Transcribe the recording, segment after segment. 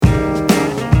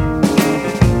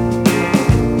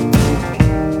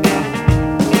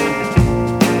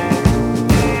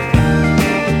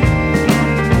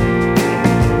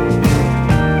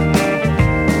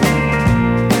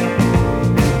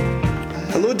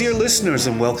dear listeners,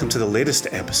 and welcome to the latest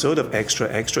episode of Extra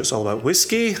Extra. It's all about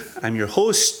whiskey. I'm your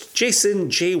host, Jason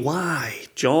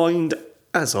JY, joined,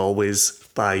 as always,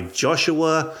 by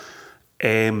Joshua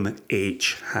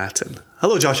M.H. Hatton.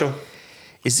 Hello, Joshua.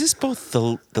 Is this both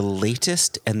the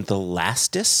latest and the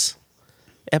lastest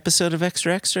episode of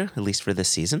Extra Extra, at least for this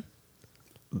season?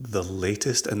 The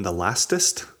latest and the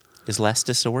lastest? Is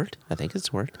lastest a word? I think it's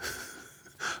a word.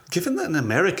 Given that in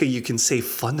America you can say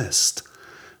funnest.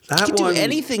 You can do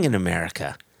anything in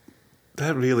America.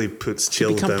 That really puts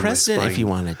chills down my spine. Become president if you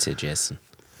wanted to, Jason.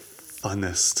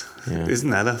 Funnest. Yeah. Isn't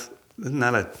that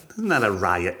a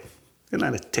riot? Isn't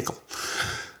that a tickle?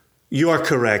 You are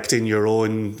correct in your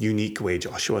own unique way,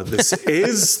 Joshua. This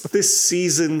is the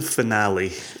season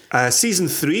finale. Season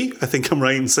 3, I think I'm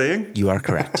right in saying. You are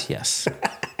correct, yes.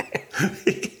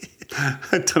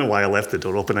 I don't know why I left the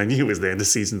door open. I knew it was the end of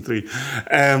season 3.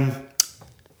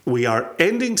 We are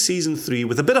ending season 3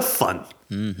 with a bit of fun.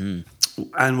 Mm-hmm.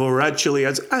 And we're actually,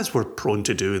 as we're prone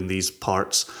to do in these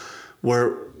parts,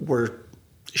 we're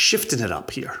shifting it up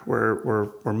here.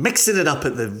 We're mixing it up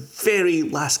at the very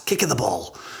last kick of the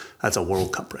ball. That's a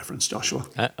World Cup reference, Joshua.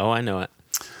 I know it.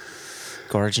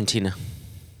 Go Argentina.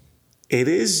 It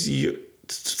is. You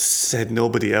said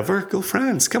nobody ever. Go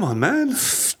France. Come on, man.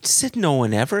 Said no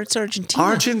one ever. It's Argentina.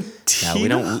 Argentina.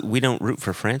 No, we don't root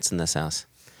for France in this house.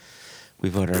 We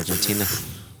vote Argentina.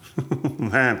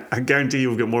 Man, I guarantee you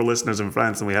we've got more listeners in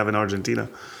France than we have in Argentina.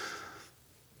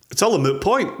 It's all a moot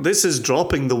point. This is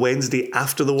dropping the Wednesday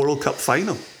after the World Cup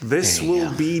final. This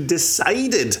will be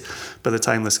decided by the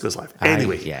time this goes live.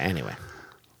 Anyway.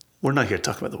 We're not here to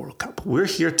talk about the World Cup. We're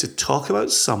here to talk about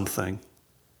something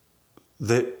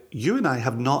that you and I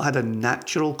have not had a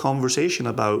natural conversation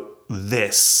about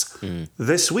this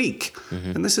week.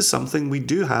 Mm-hmm. And this is something we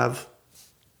do have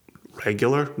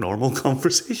regular, normal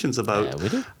conversations about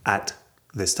at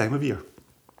this time of year.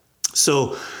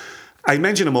 So I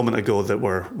mentioned a moment ago that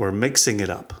we're mixing it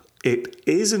up. It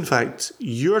is, in fact,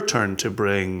 your turn to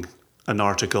bring an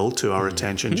article to our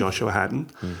attention, Joshua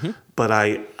Hatton. Mm-hmm. But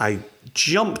I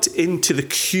jumped into the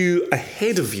queue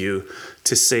ahead of you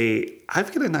to say,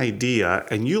 I've got an idea,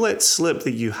 and you let slip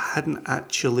that you hadn't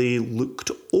actually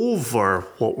looked over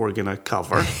what we're going to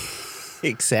cover.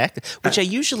 Exactly, which I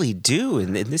usually do,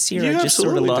 and this year I just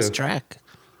sort of lost track.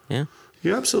 Yeah,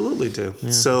 you absolutely do. Yeah.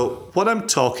 So what I'm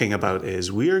talking about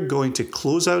is we are going to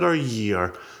close out our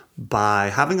year by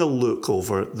having a look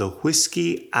over the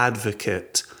Whiskey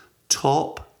Advocate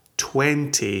top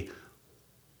 20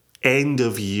 end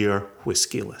of year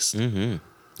whiskey list. Mm-hmm.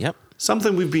 Yep,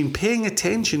 something we've been paying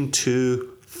attention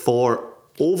to for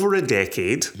over a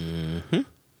decade. Mm-hmm.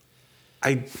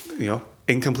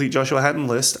 Incomplete Joshua Hatton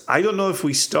list. I don't know if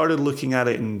we started looking at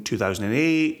it in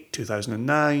 2008,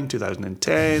 2009,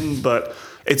 2010, but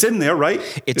it's in there, right?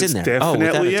 It's in there.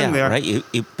 Definitely in there. Right?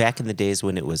 Back in the days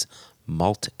when it was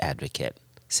Malt Advocate,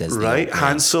 says the right.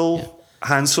 old man.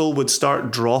 Hansel would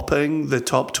start dropping the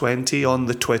top 20 on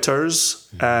the Twitters.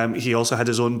 He also had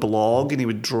his own blog, and he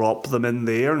would drop them in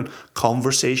there, and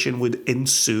conversation would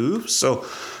ensue. So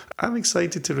I'm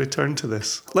excited to return to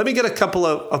this. Let me get a couple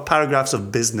of paragraphs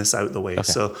of business out the way. Okay.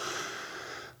 So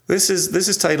this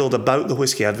is titled About the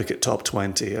Whiskey Advocate Top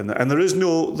 20, and there's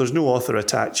no author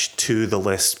attached to the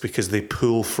list because they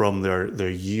pull from their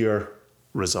year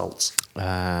results.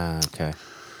 Okay.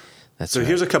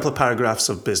 Here's a couple of paragraphs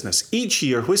of business. Each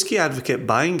year, Whiskey Advocate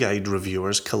Buying Guide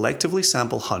reviewers collectively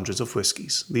sample hundreds of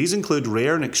whiskies. These include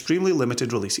rare and extremely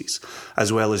limited releases,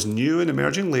 as well as new and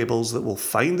emerging labels that will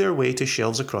find their way to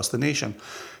shelves across the nation.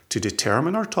 To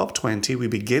determine our top 20, we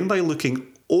begin by looking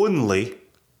only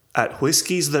at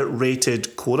whiskies that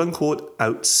rated quote-unquote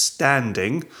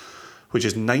outstanding, which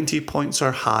is 90 points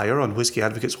or higher on Whiskey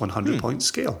Advocate's 100-point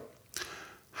scale.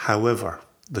 However,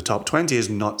 the top 20 is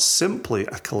not simply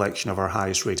a collection of our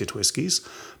highest rated whiskies,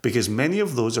 because many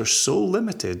of those are so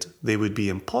limited they would be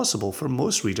impossible for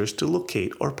most readers to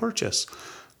locate or purchase.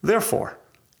 Therefore,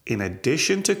 in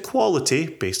addition to quality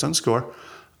based on score,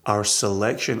 our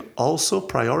selection also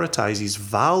prioritizes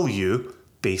value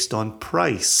based on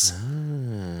price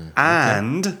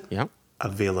and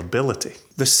availability.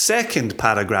 The second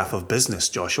paragraph of business,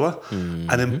 Joshua,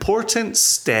 an important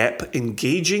step in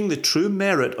gauging the true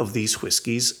merit of these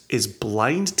whiskies is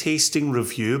blind tasting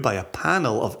review by a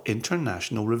panel of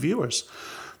international reviewers.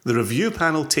 The review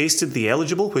panel tasted the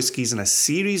eligible whiskies in a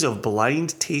series of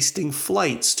blind tasting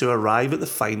flights to arrive at the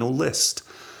final list.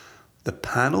 The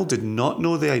panel did not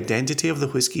know the identity of the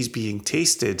whiskies being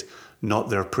tasted,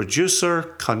 not their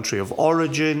producer, country of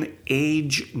origin,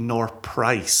 age, nor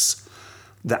price.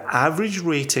 The average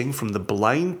rating from the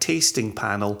blind tasting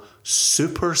panel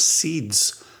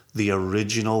supersedes the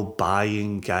original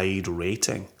buying guide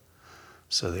rating.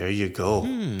 So there you go.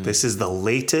 This is the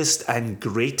latest and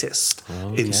greatest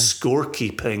in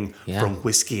scorekeeping from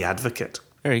Whiskey Advocate.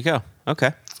 There you go.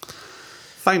 Okay.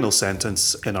 Final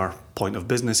sentence in our point of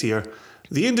business here.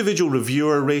 The individual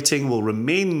reviewer rating will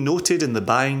remain noted in the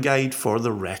buying guide for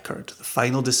the record. The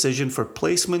final decision for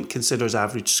placement considers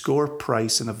average score,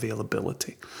 price, and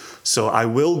availability. So I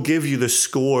will give you the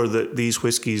score that these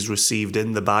whiskies received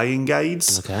in the buying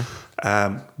guides. Okay.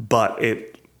 But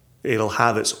it'll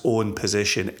have its own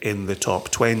position in the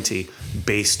top 20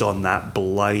 based on that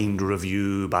blind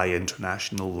review by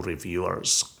international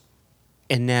reviewers.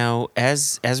 And now,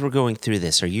 as we're going through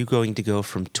this, are you going to go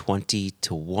from 20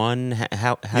 to 1?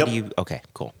 How do you? Okay,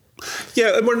 cool.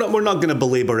 Yeah, and we're not going to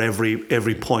belabor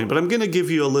every point, but I'm going to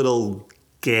give you a little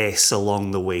guess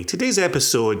along the way. Today's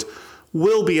episode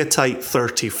will be a tight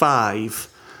 35.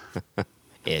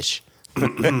 Ish.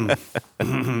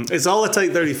 It's all a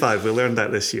tight 35. We learned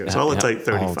that this year. It's all a tight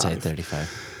 35. All tight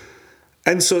 35.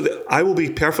 And so I will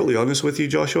be perfectly honest with you,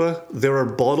 Joshua. There are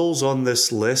bottles on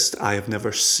this list I have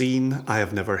never seen, I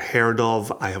have never heard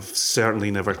of, I have certainly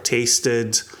never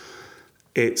tasted.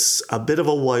 It's a bit of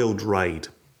a wild ride,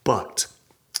 but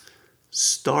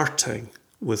starting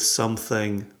with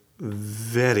something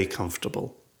very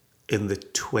comfortable in the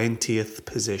 20th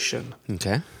position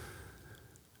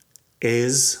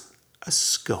is a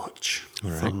Scotch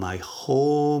from my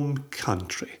home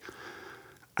country.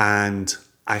 And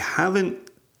I haven't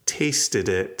tasted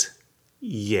it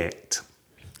yet.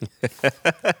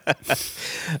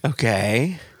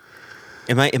 Okay.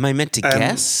 Am I meant to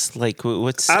guess? Like,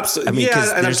 what's... Absolutely. I mean,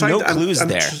 because there's no clues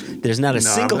there. There's not a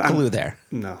single clue there.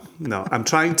 No. I'm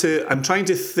trying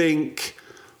to think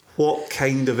what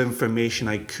kind of information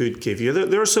I could give you.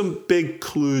 There are some big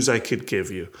clues I could give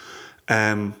you.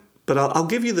 But I'll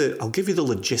give you the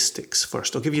logistics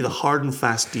first. I'll give you the hard and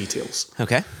fast details.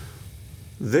 Okay.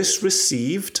 This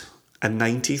received a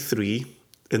 93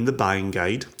 in the buying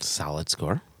guide. Solid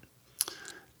score.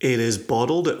 It is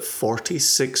bottled at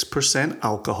 46%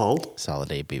 alcohol. Solid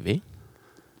ABV.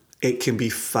 It can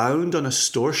be found on a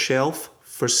store shelf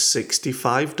for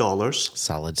 $65.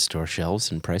 Solid store shelves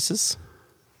and prices.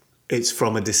 It's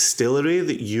from a distillery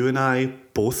that you and I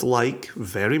both like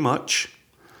very much.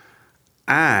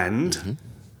 And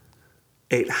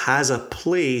it has a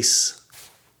place...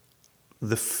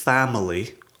 The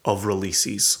family of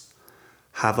releases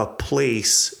have a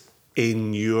place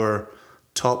in your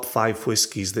top 5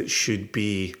 whiskies that should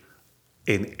be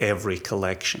in every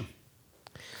collection.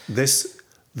 This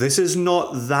is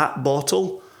not that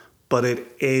bottle, but it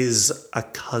is a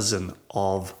cousin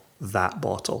of that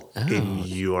bottle in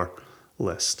your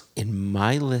list. In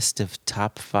my list of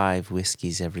top 5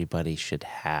 whiskeys everybody should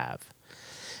have.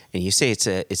 And you say it's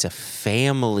a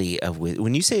family of...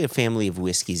 When you say a family of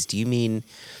whiskeys, do you mean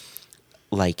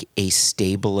like a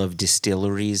stable of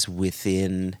distilleries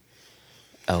within...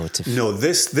 No,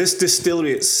 this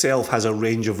distillery itself has a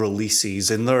range of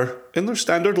releases in their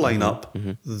standard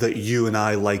lineup that you and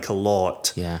I like a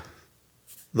lot. Yeah.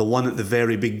 The one at the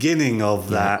very beginning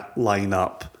of that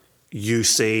lineup, you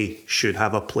say should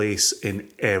have a place in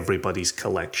everybody's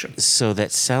collection. So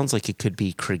that sounds like it could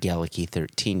be Craigellachie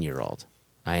 13-year-old.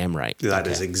 I am right. That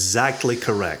is exactly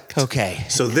correct. Okay.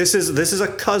 So this is a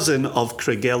cousin of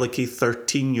Craigellachie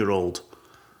 13-year-old.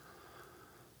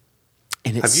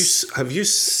 And have you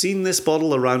seen this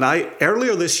bottle around?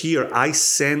 Earlier this year I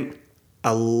sent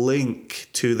a link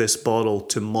to this bottle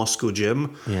to Moscow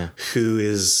Jim, who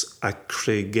is a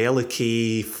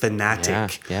Craigellachie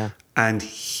fanatic. Yeah. And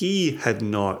he had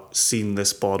not seen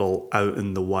this bottle out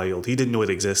in the wild. He didn't know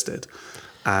it existed.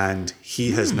 And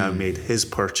he has now made his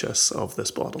purchase of this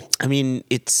bottle. I mean,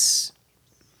 if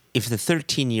the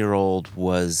 13-year-old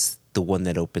was the one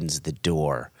that opens the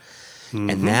door,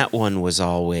 and that one was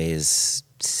always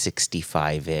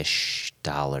 $65-ish.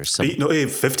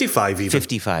 55 even.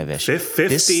 55-ish.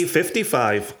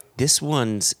 55. This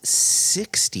one's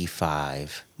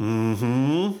 65.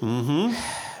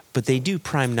 But they do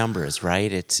prime numbers,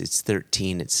 right? It's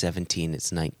 13, it's 17,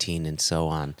 it's 19, and so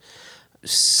on.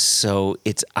 So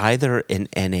it's either an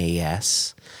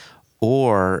NAS,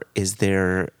 or is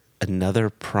there another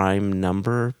prime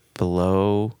number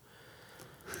below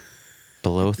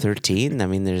 13? I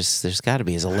mean, there's got to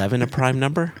be. Is 11 a prime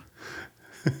number?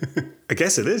 I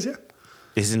guess it is, yeah.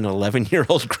 Is it an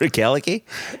 11-year-old Craigellachie?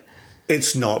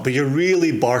 It's not, but you're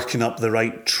really barking up the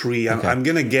right tree. Okay. I'm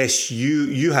going to guess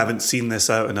you haven't seen this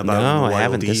out and about in the No, wild I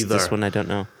haven't. either. This one I don't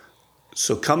know.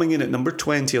 So coming in at number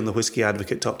 20 on the Whiskey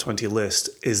Advocate Top 20 list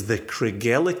is the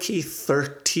Craigellachie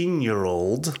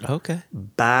 13-year-old Okay.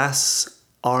 Bass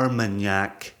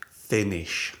Armagnac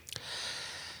Finish.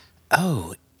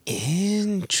 Oh,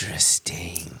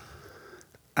 interesting.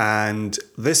 And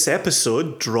this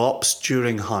episode drops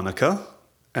during Hanukkah.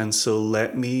 And so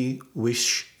let me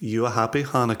wish you a happy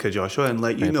Hanukkah, Joshua, and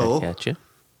let you Right know back at you.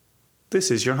 this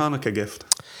is your Hanukkah gift.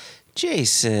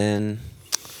 Jason.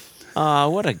 Aw,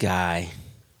 what a guy.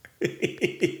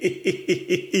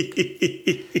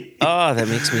 Oh, that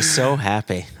makes me so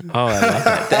happy. Oh, I love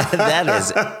it. That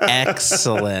is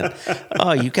excellent.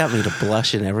 Oh, you got me to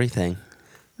blush and everything.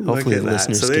 Hopefully the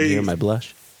listeners can hear my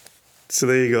blush. So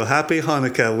there you go. Happy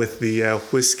Hanukkah with the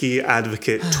Whiskey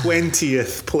Advocate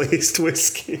 20th placed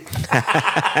whiskey.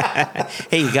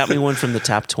 Hey, you got me one from the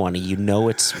top 20. You know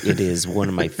it is one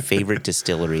of my favorite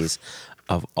distilleries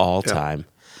of all time.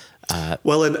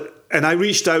 Well, and I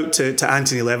reached out to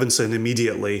Anthony Levinson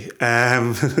immediately.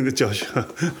 Joshua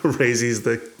raises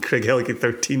the Craigellachie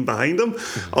 13 behind him,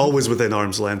 always within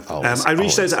arm's length. I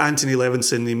reached out to Anthony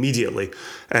Levinson immediately.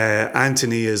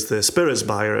 Anthony is the spirits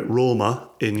buyer at Roma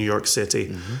in New York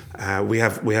City. We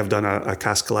have done a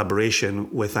cast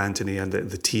collaboration with Anthony and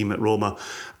the team at Roma.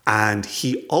 And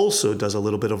he also does a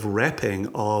little bit of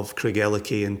repping of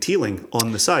Craigellachie and Teeling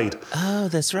on the side. Oh,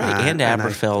 that's right. And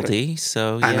Aberfeldy.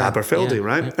 And Aberfeldy,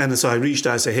 right? Yeah. And so I reached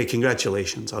out and said, hey,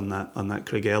 congratulations on that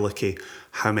Craigellachie.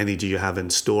 How many do you have in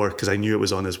store? Because I knew it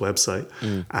was on his website.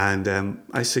 And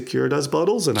I secured us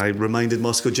bottles, and I reminded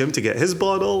Moscow Jim to get his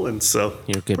bottle. And so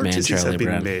you're a good purchases man, Charlie have been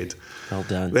Brown. made. Well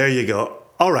done. There you go.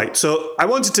 All right, so I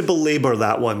wanted to belabor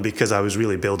that one because I was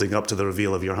really building up to the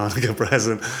reveal of your Hanukkah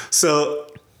present. So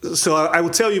I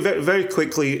will tell you very, very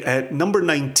quickly, at number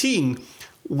 19,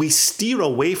 we steer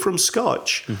away from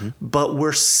Scotch, but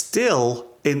we're still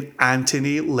in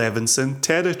Anthony Levinson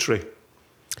territory.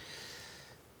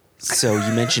 So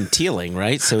you mentioned Teeling,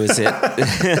 right? So is it...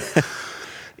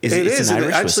 it's an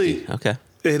Irish whiskey. Okay.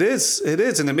 It is,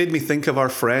 and it made me think of our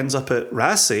friends up at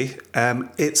Rassy. And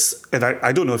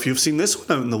I don't know if you've seen this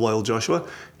one out in the wild, Joshua.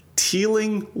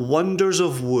 Teeling Wonders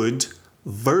of Wood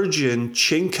Virgin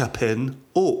Chinkapin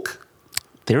Oak.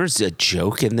 There's a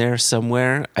joke in there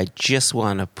somewhere. I just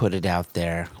want to put it out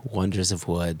there. Wonders of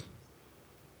Wood.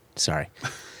 Sorry.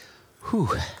 Whew.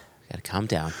 Gotta calm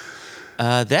down.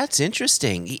 That's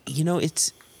interesting. You know,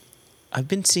 I've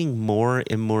been seeing more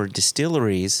and more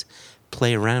distilleries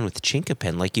play around with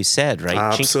Chinkapin, like you said, right?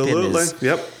 Absolutely.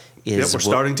 Chinkapin Yep, we're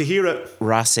starting to hear it.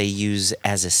 Rassay use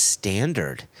as a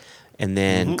standard. And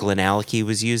then Glenallachie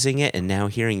was using it, and now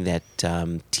hearing that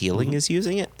Teeling is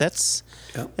using it, that's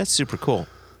super cool.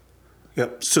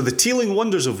 Yep. So the Teeling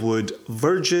Wonders of Wood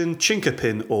Virgin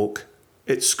Chinkapin Oak,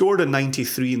 it scored a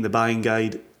 93 in the buying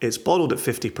guide. It's bottled at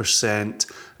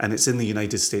 50%, and it's in the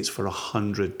United States for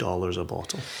 $100 a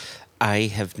bottle. I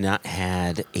have not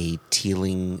had a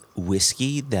Teeling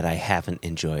whiskey that I haven't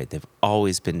enjoyed. They've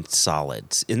always been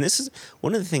solids. And this is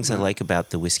one of the things I like about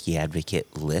the Whiskey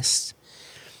Advocate list,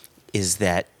 is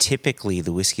that typically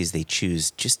the whiskeys they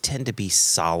choose just tend to be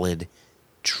solid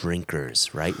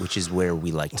drinkers, right? Which is where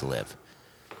we like to live.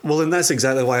 Well, and that's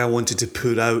exactly why I wanted to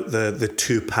put out the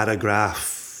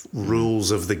 2-paragraph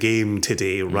rules of the game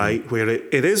today, right? Where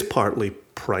it is partly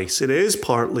price, it is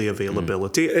partly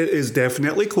availability, it is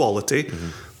definitely quality,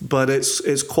 but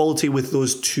it's quality with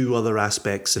those two other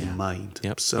aspects in mind.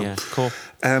 Yep. So, yeah, cool.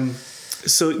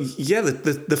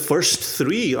 The first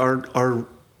three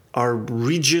are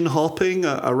region hopping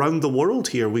around the world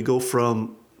here. We go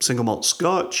from single malt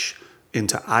Scotch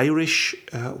into Irish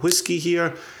whiskey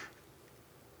here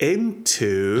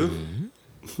into,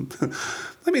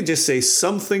 let me just say,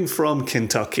 something from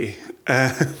Kentucky.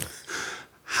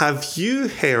 Have you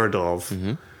heard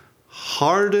of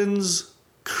Hardin's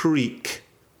Creek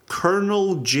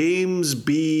Colonel James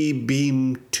B.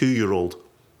 Beam 2-year-old?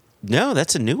 No,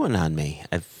 that's a new one on me.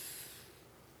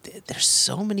 There's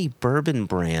so many bourbon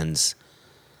brands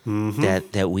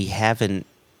that we haven't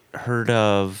heard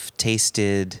of,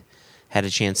 tasted, had a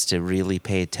chance to really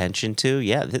pay attention to.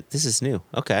 Yeah, this is new.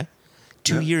 Okay.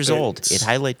 2 years old. It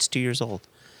highlights 2 years old.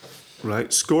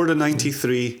 Right. Scored a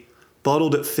 93,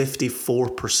 bottled at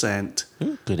 54%.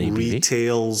 Good ABV.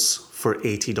 Retails for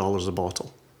 $80 a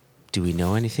bottle. Do we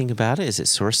know anything about it? Is it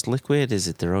sourced liquid? Is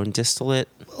it their own distillate?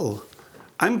 Well,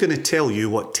 I'm going to tell you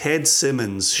what Ted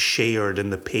Simmons shared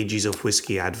in the pages of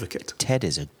Whiskey Advocate. Ted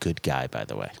is a good guy, by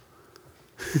the way.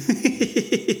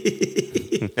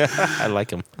 I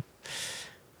like him.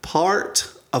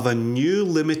 Part of a new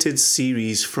limited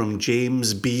series from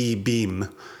James B. Beam,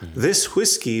 this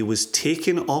whiskey was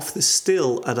taken off the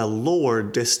still at a lower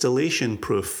distillation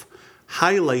proof,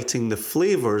 highlighting the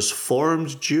flavours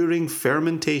formed during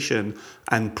fermentation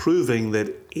and proving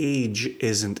that age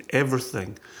isn't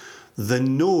everything. The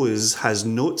nose has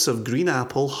notes of green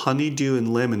apple, honeydew,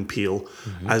 and lemon peel,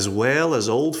 as well as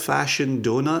old-fashioned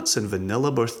donuts and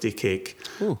vanilla birthday cake.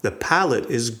 Ooh. The palate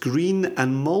is green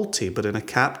and malty, but in a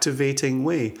captivating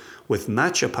way, with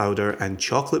matcha powder and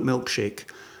chocolate milkshake.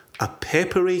 A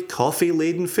peppery,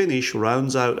 coffee-laden finish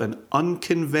rounds out an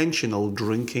unconventional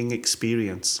drinking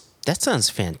experience. That sounds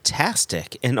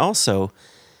fantastic. And also,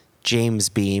 James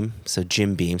Beam, so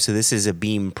Jim Beam. So this is a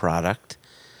Beam product.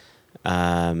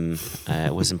 I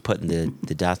wasn't putting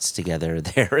the dots together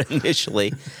there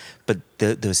initially, but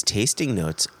those tasting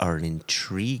notes are an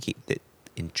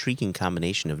intriguing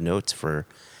combination of notes for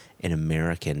an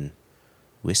American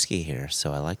whiskey here.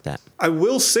 So I like that. I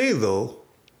will say, though,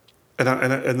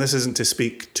 and this isn't to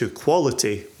speak to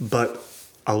quality, but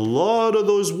a lot of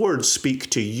those words speak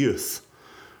to youth,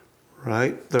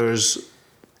 right? There's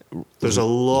a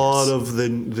lot of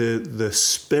the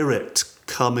spirit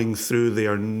coming through. They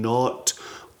are not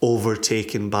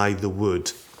overtaken by the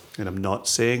wood. And I'm not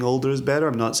saying older is better.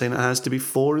 I'm not saying it has to be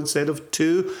 4 instead of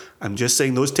 2. I'm just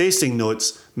saying those tasting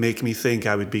notes make me think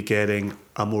I would be getting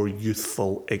a more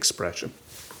youthful expression.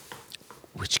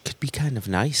 Which could be kind of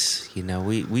nice. You know,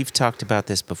 we've talked about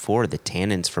this before. The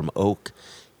tannins from oak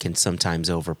can sometimes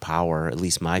overpower, at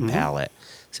least my palate.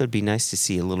 So it'd be nice to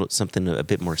see something a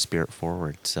bit more spirit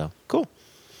forward. So cool.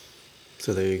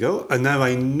 So there you go. And now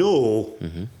I know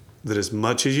that as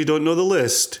much as you don't know the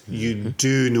list, you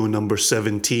do know number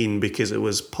 17 because it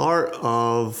was part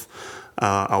of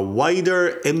a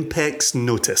wider Impex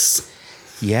notice.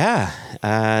 Yeah.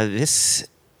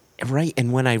 Right.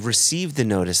 And when I received the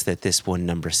notice that this won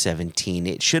number 17,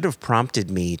 it should have prompted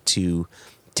me to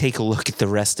take a look at the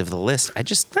rest of the list. I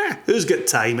just... Who's got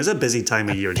time? It's a busy time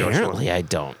of year, Joshua. Apparently I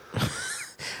don't.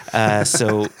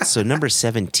 So number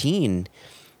 17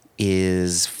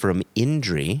 is from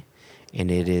Indri,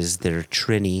 and it is their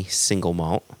Trini single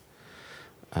malt.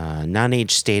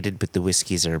 Non-age stated, but the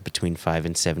whiskeys are between 5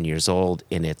 and 7 years old,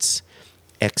 and it's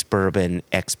ex-bourbon,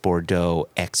 ex-Bordeaux,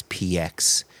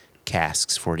 ex-PX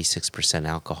casks, 46%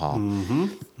 alcohol.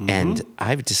 And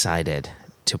I've decided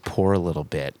to pour a little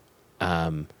bit.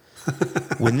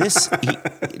 When this,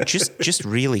 just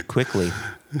really quickly,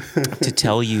 to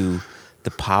tell you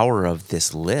the power of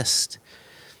this list,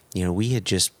 you know, we had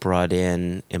just brought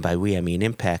in, and by we I mean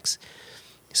Impex.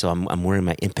 So I'm wearing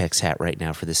my Impex hat right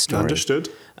now for this story. Understood.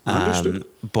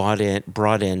 Brought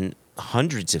in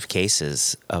hundreds of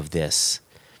cases of this,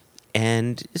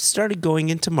 and it started going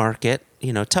into market.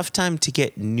 You know, tough time to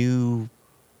get new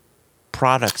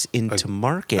products into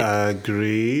market.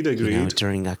 Agreed. You know,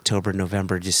 during October,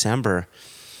 November, December.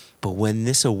 But when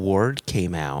this award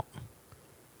came out,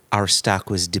 our stock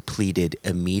was depleted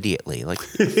immediately, like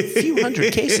a few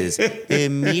hundred cases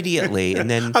immediately, and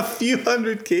then a few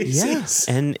hundred cases.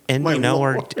 Yeah, and you know,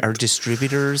 our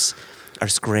distributors are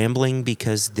scrambling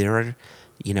because there are,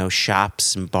 you know,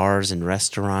 shops and bars and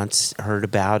restaurants heard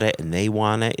about it and they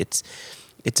want it.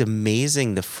 It's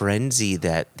amazing the frenzy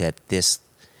that this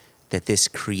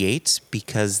creates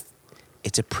because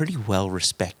it's a pretty well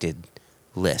respected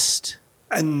list.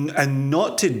 And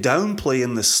not to downplay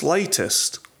in the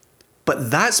slightest, but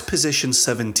that's position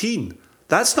 17.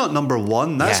 That's not number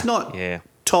 1. That's not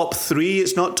top 3.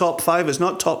 It's not top 5. It's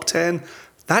not top 10.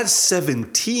 That's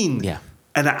 17. Yeah.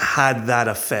 And it had that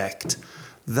effect.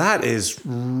 That is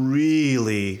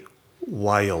really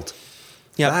wild.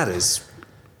 Yeah. That is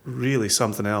really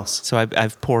something else. So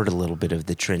I've poured a little bit of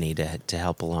the Trini to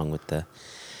help along with the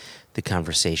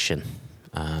conversation.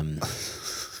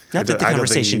 Not that the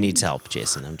conversation needs help,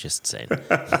 Jason. I'm just saying.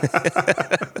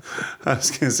 I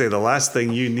was going to say the last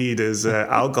thing you need is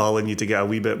alcohol in you to get a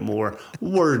wee bit more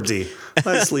wordy.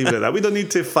 Let's leave it at that. We don't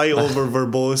need to fight over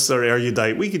verbose or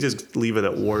erudite. We could just leave it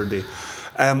at wordy.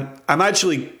 I'm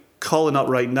actually calling up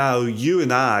right now.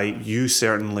 You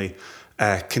certainly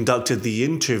conducted the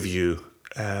interview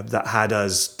that had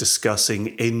us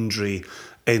discussing Indri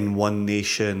in One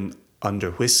Nation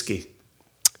Under Whiskey.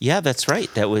 Yeah, that's right.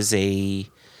 That was a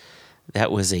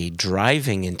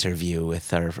driving interview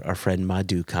with our friend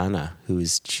Madhu Khanna,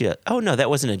 who's just... Oh, no, that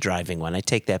wasn't a driving one. I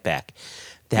take that back.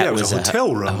 That was a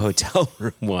hotel room. A hotel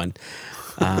room one.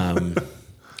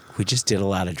 We just did a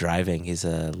lot of driving. He's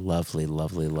a lovely,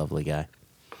 lovely, lovely guy.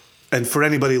 And for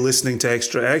anybody listening to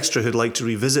Extra Extra who'd like to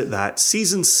revisit that,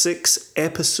 Season 6,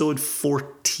 Episode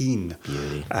 14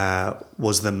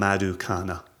 was the Madhu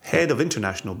Khanna, Head of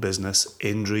International Business,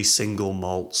 Indri Single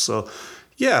Malt. So,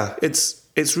 yeah,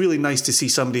 it's really nice to see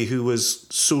somebody who was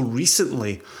so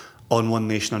recently on One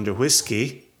Nation Under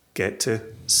Whiskey get to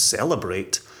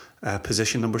celebrate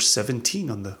position number 17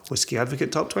 on the Whiskey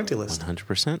Advocate Top 20 list.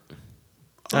 100%.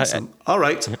 Awesome. All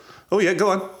right. Oh, yeah, go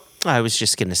on. I was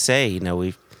just going to say,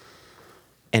 we've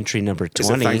entry number Is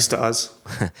 20. it thanks to us?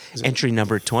 Entry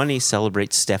number 20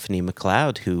 celebrates Stephanie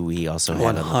McLeod, who we also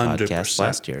had on the podcast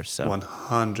last year. So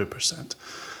 100%.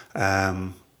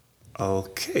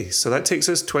 Okay, so that takes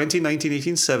us 2019,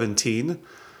 18, 17.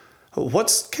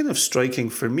 What's kind of striking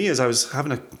for me is I was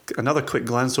having another quick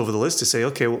glance over the list to say,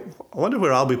 okay, well, I wonder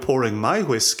where I'll be pouring my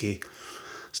whiskey.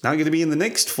 It's not going to be in the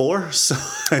next four, so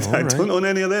I don't own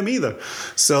any of them either.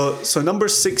 So number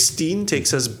 16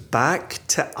 takes us back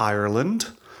to Ireland.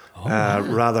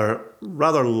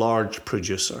 Rather large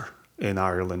producer in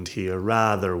Ireland here,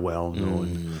 rather well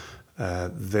known.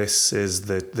 This is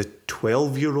the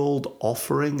 12-year-old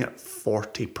Offering at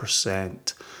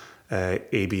 40%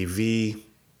 ABV.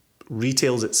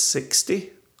 Retails at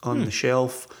 60 on the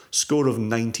shelf. Score of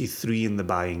 93 in the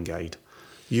buying guide.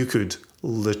 You could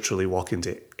literally walk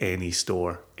into any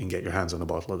store and get your hands on a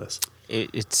bottle of this.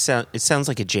 It sounds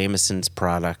like a Jameson's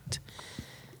product.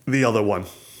 The other one.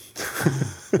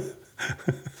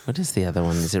 What is the other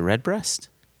one? Is it Redbreast?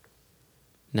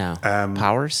 No.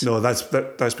 Powers? No, that's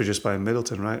produced by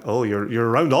Middleton, right? Oh, you're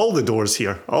around all the doors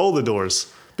here. All the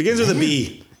doors. Begins with a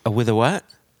B. With a what?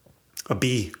 A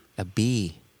B. A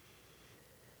B.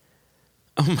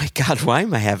 Oh my God! Why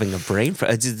am I having a brain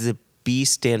fart? Did the B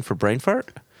stand for brain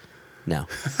fart? No.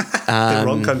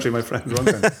 Wrong country, my friend. Wrong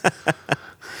country.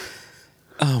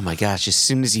 Oh my gosh! As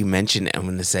soon as you mention it, I'm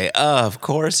going to say, "Oh, of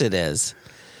course it is."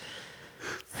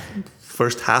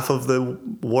 First half of the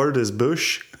word is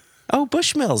Bush. Oh,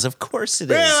 Bushmills, of course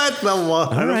it is. Yeah, that's the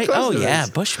one. All right. Oh yeah,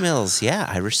 Bushmills. Yeah,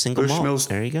 Irish single malt. Bushmills.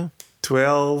 There you go.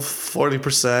 12,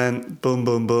 40%. Boom,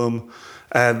 boom, boom.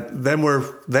 Then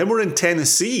we're in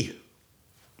Tennessee.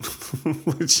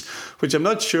 which I'm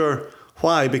not sure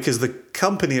why, because the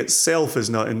company itself is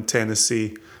not in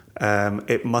Tennessee.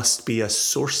 It must be a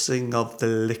sourcing of the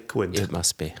liquid. It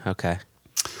must be. Okay.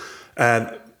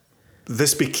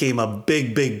 This became a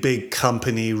big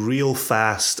company real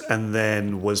fast and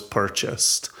then was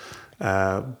purchased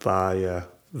by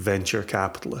venture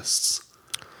capitalists.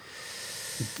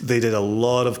 They did a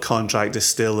lot of contract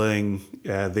distilling.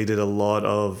 They did a lot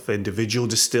of individual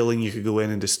distilling. You could go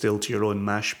in and distill to your own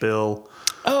mash bill.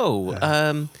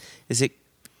 Oh, is it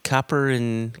Copper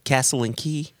and Castle and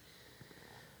Key?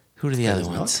 Who are the other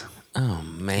ones? Oh,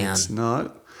 man. It's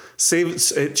not.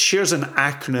 It shares an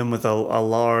acronym with a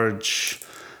large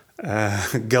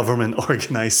government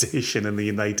organization in the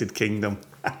United Kingdom.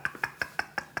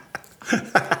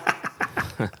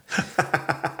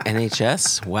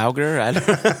 NHS? Wowger? I don't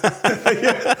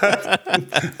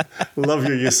Love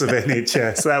your use of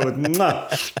NHS. That would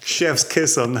chef's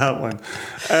kiss on that one.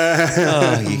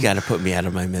 You got to put me out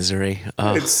of my misery.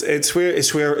 Oh.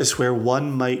 It's where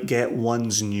one might get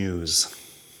one's news.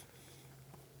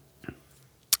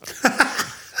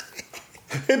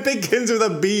 It begins with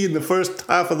a B, and the first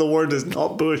half of the word is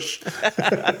not Bush.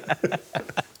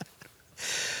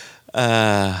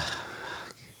 I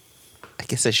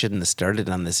guess I shouldn't have started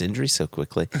on this injury so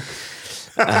quickly.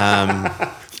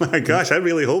 My gosh, I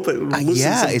really hope it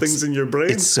loosens some things in your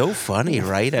brain. It's so funny,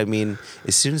 right? I mean,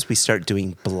 as soon as we start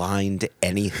doing blind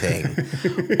anything,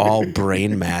 all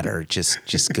brain matter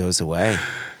just goes away.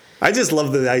 I just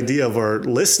love the idea of our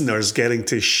listeners getting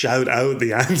to shout out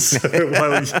the answer.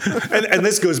 and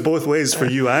this goes both ways for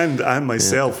you and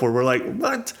myself, where we're like,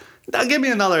 what? Now give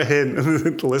me another hint.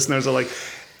 And the listeners are like,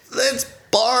 it's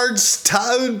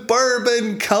Bardstown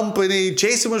Bourbon Company.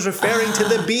 Jason was referring to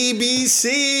the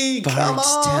BBC.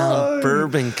 Bardstown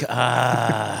Bourbon.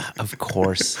 Of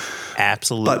course.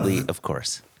 Absolutely, of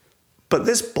course. But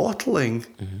this bottling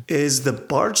is the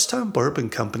Bardstown Bourbon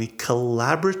Company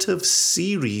collaborative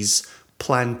series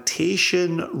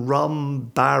Plantation Rum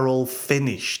Barrel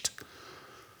Finished.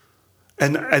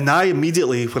 And I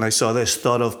immediately, when I saw this,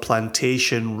 thought of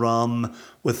Plantation Rum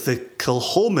with the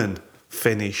Kilchoman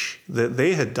finish that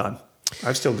they had done.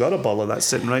 I've still got a bottle of that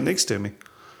sitting right next to me.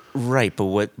 Right, but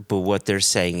what they're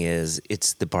saying is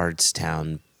it's the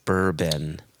Bardstown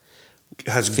Bourbon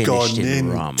has gone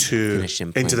into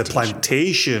the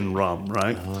plantation rum,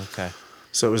 right? Oh, okay.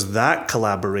 So it was that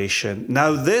collaboration.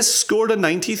 Now this scored a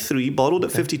 93, bottled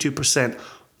at 52%,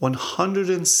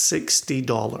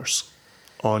 $160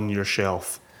 on your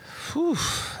shelf. Whew,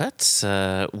 that's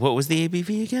what was the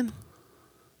ABV again?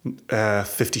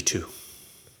 52.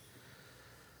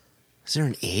 Is there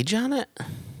an age on it?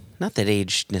 Not that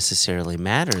age necessarily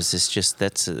matters. It's just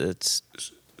it's.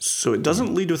 So it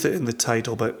doesn't lead with it in the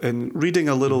title, but in reading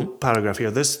a little paragraph here,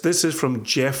 this is from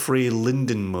Jeffrey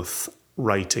Lindenmuth,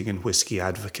 writing in Whiskey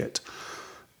Advocate.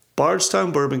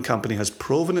 Bardstown Bourbon Company has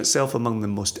proven itself among the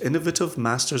most innovative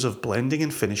masters of blending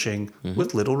and finishing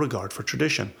with little regard for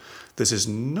tradition. This is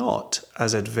not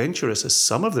as adventurous as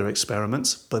some of their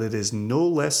experiments, but it is no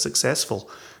less successful.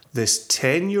 This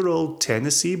 10-year-old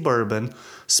Tennessee bourbon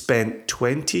spent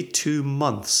 22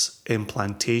 months in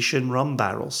plantation rum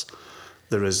barrels.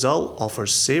 The result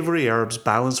offers savory herbs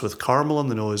balanced with caramel on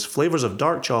the nose, flavors of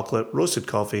dark chocolate, roasted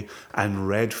coffee, and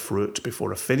red fruit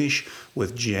before a finish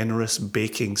with generous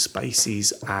baking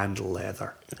spices and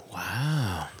leather.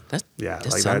 Wow. That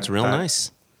Like sounds real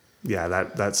nice. Yeah,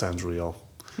 that sounds real.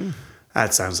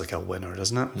 That sounds like a winner,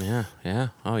 doesn't it? Yeah.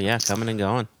 Oh yeah, coming and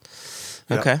going.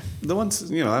 Yeah. Okay. The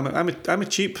ones, I'm a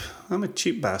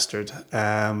cheap bastard.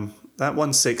 That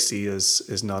 160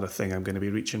 is not a thing I'm going to be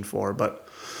reaching for, but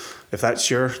if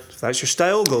that's your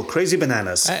style, go crazy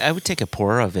bananas. I would take a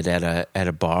pour of it at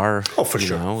a bar. Oh, for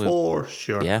sure. For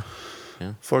sure. Yeah.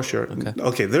 For sure.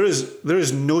 Okay, there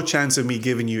is no chance of me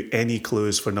giving you any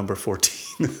clues for number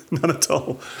 14. None at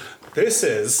all. This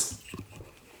is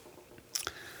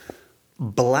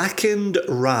Blackened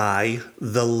Rye,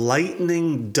 the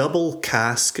Lightning Double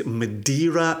Cask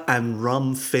Madeira and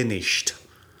Rum Finished.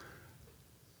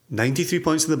 93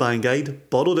 points in the buying guide,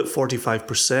 bottled at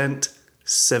 45%,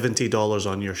 $70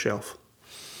 on your shelf.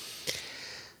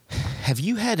 Have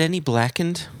you had any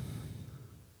blackened?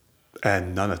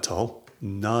 None at all.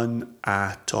 None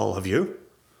at all. Have you?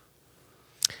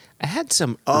 I had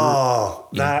some. Oh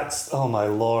my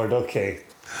lord. Okay.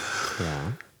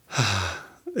 Yeah.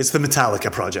 It's the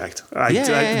Metallica project.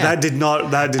 Yeah. That did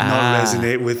not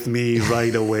resonate with me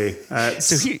right away.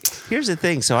 So here's the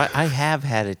thing. So I have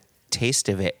had a taste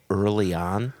of it early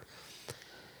on.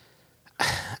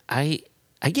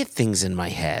 I get things in my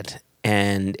head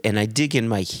and I dig in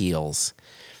my heels.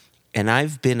 And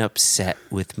I've been upset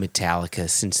with Metallica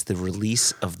since the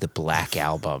release of the Black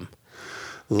Album.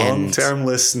 Long-term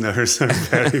listeners are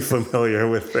very familiar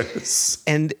with this.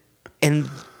 And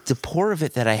the pour of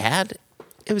it that I had,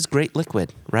 it was great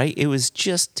liquid, right? It was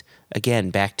just, again,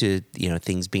 back to,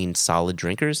 things being solid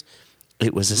drinkers.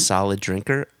 It was a solid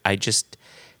drinker. I just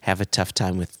have a tough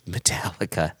time with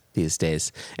Metallica these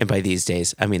days. And by these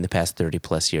days, I mean the past 30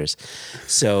 plus years.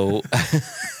 So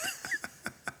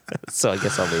so I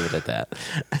guess I'll leave it at that.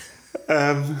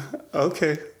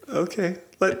 Okay.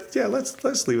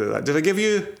 Let's leave it at that.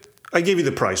 I gave you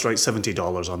the price, right?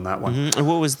 $70 on that one. Mm-hmm. And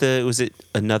what was it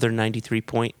another 93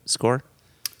 point score?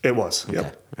 It was. Okay.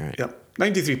 Yep. All right. Yep.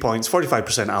 93 points,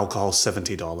 45% alcohol,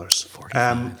 $70.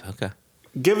 45. Okay.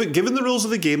 Given the rules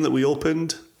of the game that we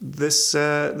opened this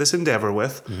endeavor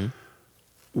with,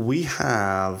 we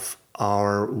have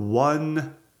our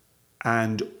one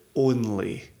and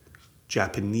only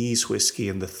Japanese whiskey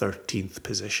in the 13th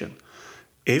position.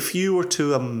 If you were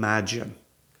to imagine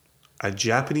a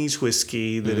Japanese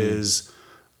whiskey that is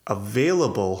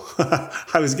available,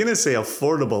 I was going to say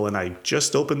affordable, and I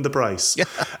just opened the price.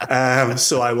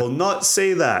 So I will not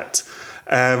say that.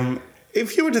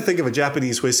 If you were to think of a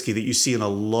Japanese whiskey that you see on a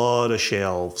lot of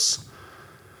shelves,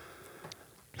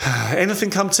 anything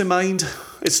come to mind?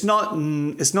 It's not a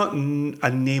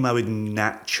name I would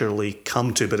naturally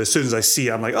come to, but as soon as I see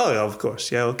it, I'm like, oh, yeah, of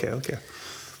course. Yeah, okay.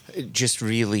 Just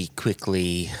really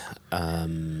quickly,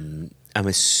 I'm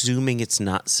assuming it's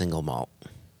not single malt.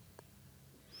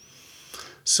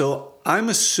 So I'm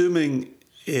assuming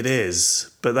it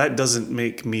is, but that doesn't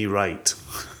make me right.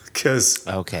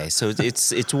 Okay, so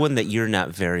it's one that you're not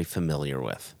very familiar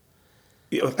with.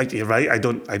 You're right. I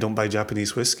don't buy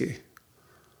Japanese whiskey.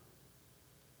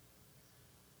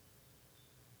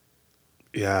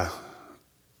 Yeah.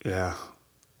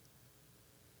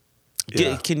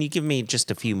 Can you give me just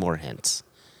a few more hints?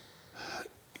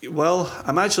 Well,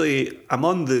 I'm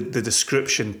on the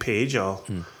description page.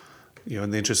 In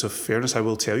the interest of fairness, I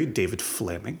will tell you, David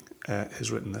Fleming has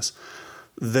written this.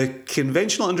 The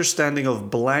conventional understanding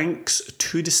of blank's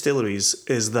two distilleries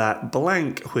is that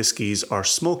blank whiskies are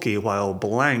smoky, while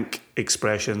blank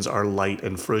expressions are light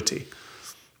and fruity.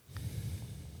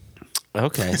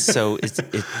 Okay, so it's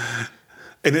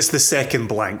and it's the second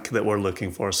blank that we're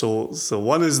looking for. So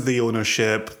one is the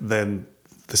ownership, then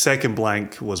the second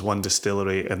blank was one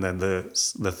distillery, and then the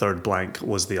third blank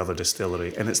was the other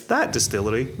distillery. And it's that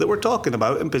distillery that we're talking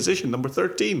about in position number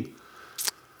 13.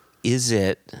 Is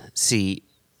it? See,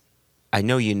 I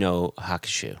know you know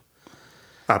Hakushu.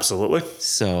 Absolutely.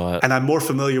 So, and I'm more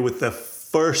familiar with the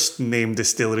first named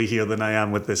distillery here than I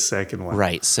am with this second one.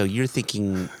 Right. So you're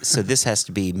thinking. So this has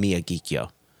to be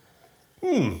Miyagikyo.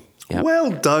 Yep.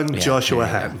 Well done, Joshua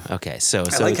Hatton. Okay, so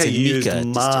I like it's how you used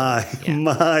Mika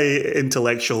my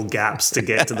intellectual gaps to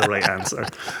get to the right answer.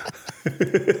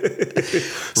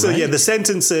 So Right. yeah, the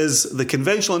sentence is, the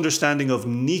conventional understanding of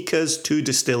Nikka's two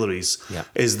distilleries Yeah.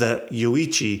 is that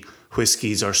Yoichi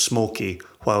whiskies are smoky,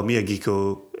 while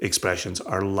Miyagiko expressions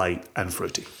are light and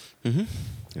fruity.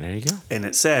 There you go. And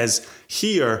it says,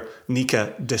 here,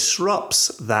 Nikka disrupts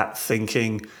that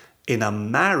thinking in a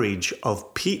marriage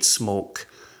of peat smoke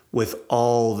with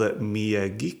all that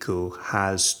Miyagiko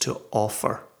has to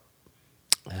offer.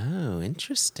 Oh,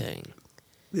 interesting.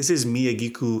 This is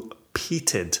Miyagiko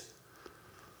peated.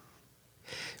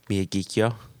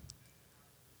 Miyagikyo.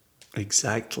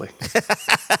 Exactly.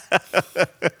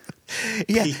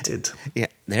 Yeah. Peated. Yeah,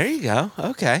 there you go.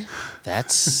 Okay.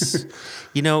 That's,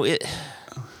 it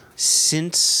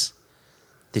since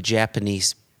the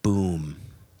Japanese boom,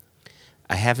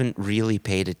 I haven't really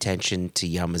paid attention to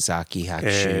Yamazaki,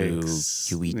 Hakshu,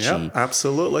 Yuichi. Yeah,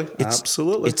 absolutely.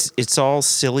 Absolutely. It's all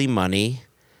silly money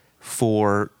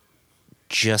for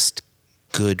just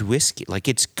good whiskey. Like,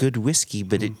 it's good whiskey,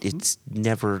 but it's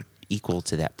never equal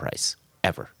to that price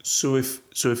ever. So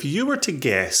if you were to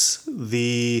guess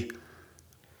the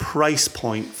price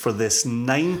point for this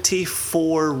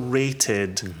 94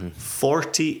 rated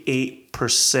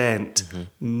 48%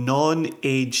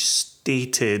 non-age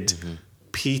stated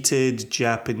peated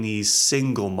Japanese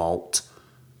single malt,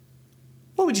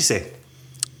 what would you say?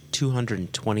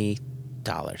 $220.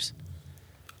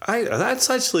 That's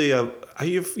actually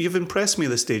you've impressed me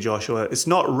this day, Joshua. It's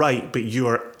not right, but you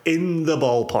are in the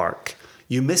ballpark.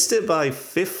 You missed it by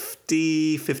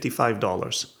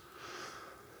 $55.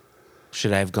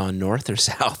 Should I have gone north or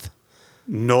south?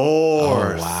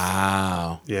 North. Oh,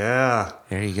 wow. Yeah.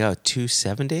 There you go.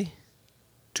 270?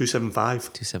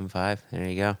 275. 275. There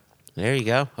you go. There you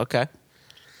go. Okay.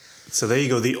 So there you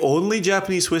go. The only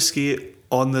Japanese whiskey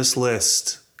on this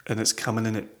list, and it's coming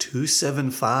in at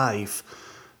 275.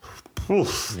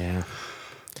 Oof. Yeah.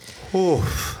 Oh,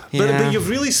 Yeah. but you've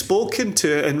really spoken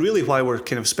to, and really why we're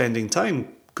kind of spending time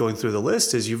going through the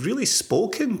list is you've really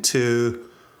spoken to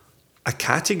a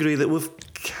category that we've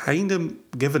kind of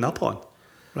given up on,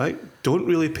 right? Don't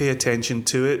really pay attention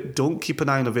to it. Don't keep an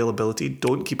eye on availability.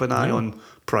 Don't keep an eye on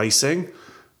pricing.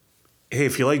 Hey,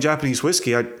 if you like Japanese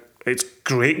whiskey, it's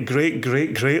great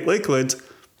liquid.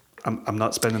 I'm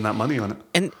not spending that money on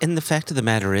it. And the fact of the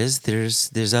matter is,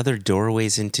 there's other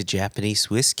doorways into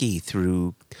Japanese whiskey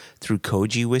through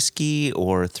Koji whiskey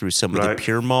or through some of the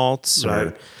pure malts.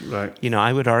 Right.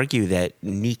 I would argue that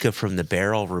Nikka from the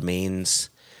barrel remains,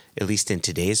 at least in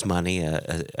today's money,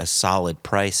 a solid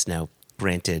price. Now,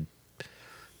 granted,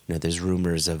 there's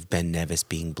rumors of Ben Nevis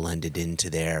being blended into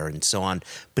there and so on,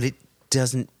 but it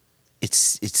doesn't.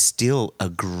 It's still a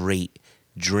great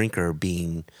drinker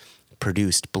being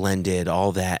produced, blended,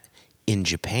 all that in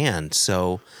Japan.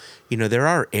 So, there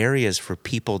are areas for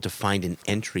people to find an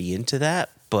entry into that,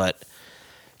 but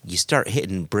you start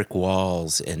hitting brick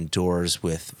walls and doors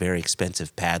with very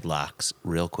expensive padlocks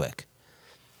real quick.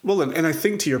 Well, and I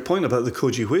think to your point about the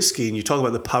Koji whiskey, and you talk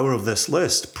about the power of this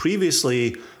list,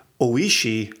 previously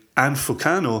Oishi and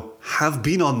Fukano have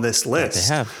been on this list.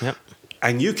 They have, yep.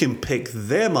 And you can pick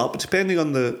them up, depending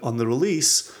on the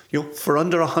release, for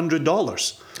under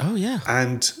 $100. Oh, yeah.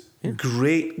 And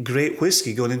great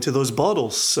whiskey going into those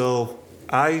bottles. So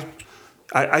I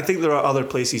think there are other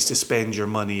places to spend your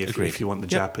money if you want the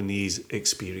Japanese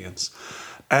experience.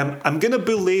 I'm going to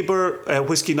belabor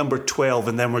whiskey number 12,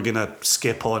 and then we're going to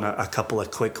skip on a couple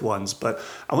of quick ones. But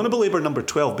I want to belabor number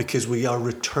 12 because we are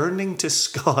returning to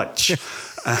Scotch.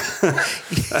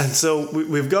 And so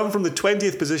we've gone from the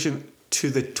 20th position to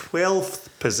the 12th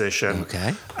position.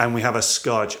 Okay. And we have a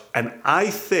Scotch. And I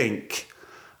think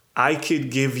I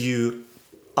could give you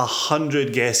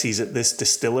 100 guesses at this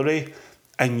distillery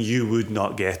and you would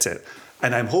not get it.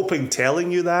 And I'm hoping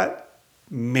telling you that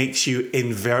makes you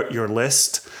invert your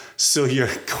list so you're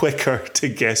quicker to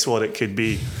guess what it could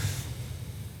be.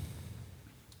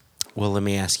 Well, let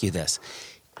me ask you this.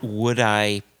 Would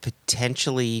I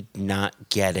potentially not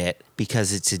get it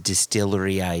because it's a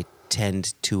distillery I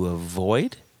tend to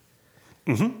avoid?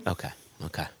 Mm-hmm. Okay.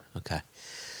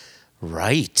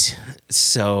 Right.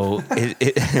 So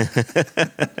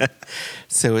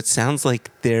so it sounds like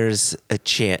there's a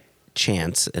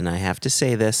chance, and I have to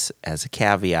say this as a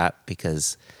caveat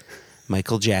because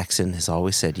Michael Jackson has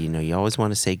always said, you always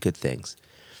want to say good things.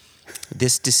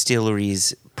 This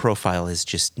distillery's profile has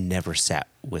just never sat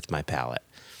with my palate.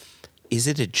 Is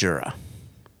it a Jura?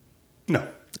 No.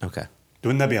 Okay.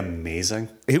 Wouldn't that be amazing?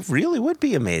 It really would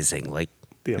be amazing. Like,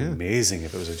 It'd be amazing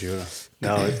if it was a Jura.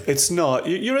 No, it's not.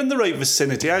 You're in the right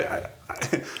vicinity.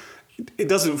 It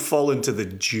doesn't fall into the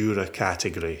Jura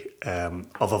category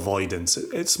of avoidance.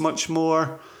 It's much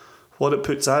more, what it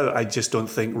puts out, I just don't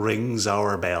think rings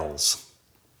our bells.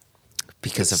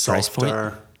 Because It's of price point?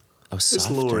 softer. Oh, It's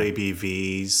softer. lower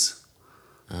ABVs.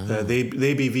 The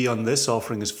ABV on this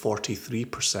offering is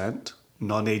 43%,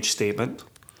 non-age statement.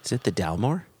 Is it the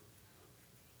Dalmore?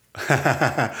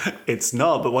 It's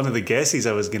not, but one of the guesses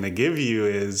I was going to give you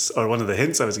is, or one of the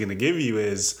hints I was going to give you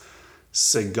is,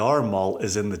 cigar malt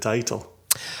is in the title.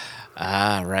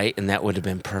 Ah, right. And that would have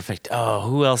been perfect. Oh,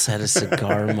 who else had a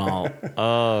cigar malt?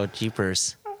 Oh,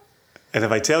 jeepers. And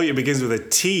if I tell you it begins with a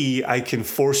T, I can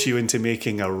force you into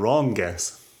making a wrong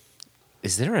guess.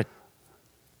 Is there a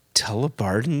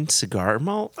Tullibardine cigar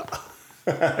malt?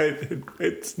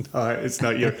 It's not. It's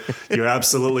not. You're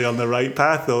absolutely on the right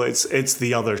path, though. It's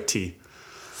the other T.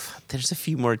 There's a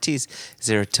few more T's. Is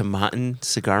there a Tomatin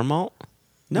cigar malt?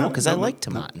 No, because I like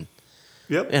Tomatin.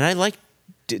 Yep. And I like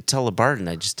Tullibardine.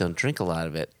 I just don't drink a lot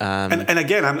of it. And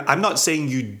again, I'm not saying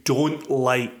you don't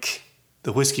like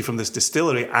the whiskey from this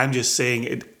distillery. I'm just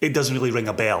saying it doesn't really ring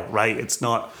a bell, right? It's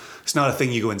not a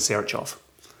thing you go in search of.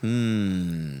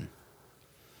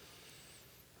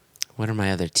 What are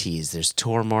my other T's? There's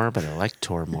Tormore, but I like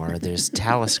Tormore. There's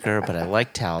Talisker, but I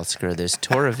like Talisker. There's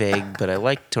Toravaig, but I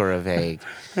like Toravaig.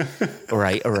 Or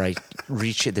I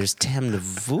reach it. There's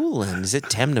Temnavulin. Is it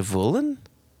Temnavulin?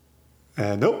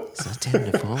 Nope. It's not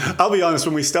Temnavulin. I'll be honest,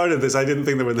 when we started this, I didn't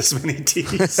think there were this many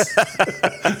T's.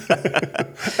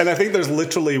 And I think there's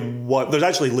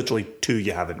actually literally two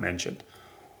you haven't mentioned.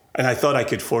 And I thought I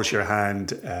could force your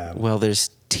hand. Well,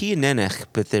 there's Tianenich,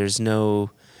 but there's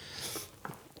no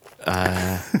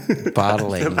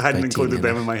bottling. I hadn't included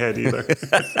them in my head either.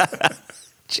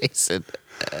 Jason.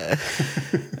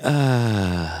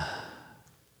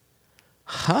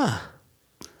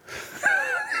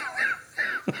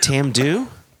 Tamdu?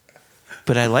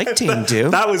 But I like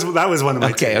Tamdu. That was one of my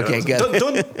Okay, good.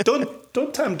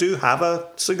 Don't Tamdu have a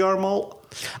cigar malt?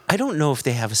 I don't know if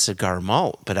they have a cigar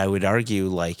malt, but I would argue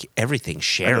like everything's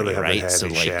I know sherry, they have right? a So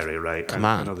heavy like, sherry, right? come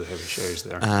I on. know they have sherries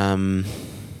there.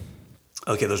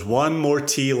 Okay, there's one more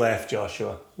T left,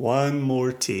 Joshua. One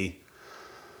more T.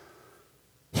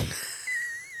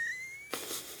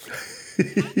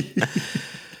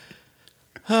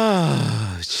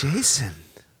 Oh, Jason.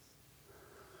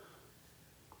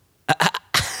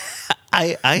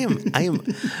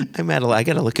 I'm at I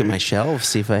gotta look at my shelves,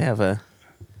 see if I have a.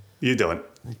 You don't.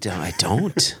 I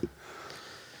don't.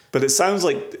 But it sounds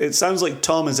like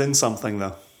Tom is in something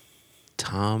though.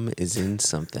 Tom is in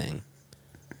something.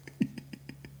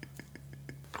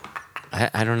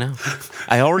 I don't know.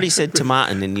 I already said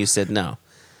Tomatin and you said no.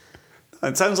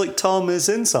 It sounds like Tom is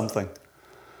in something.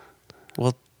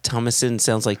 Well, Thomasin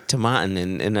sounds like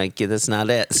Tomatin and that's not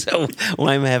it. So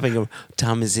why am I having a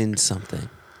Tom is in something?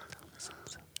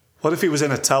 What if he was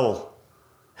in a towel?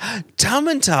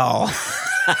 Tomental.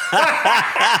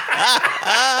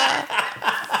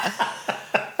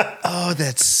 Oh,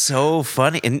 that's so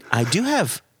funny. And I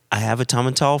have a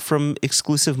Tomental from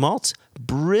Exclusive Malts.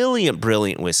 Brilliant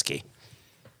whiskey.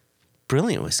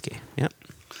 Brilliant whiskey. Yep.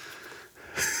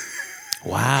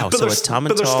 Wow. But So a their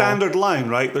Tomental. standard line,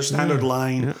 right? Their standard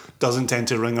line doesn't tend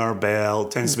to ring our bell.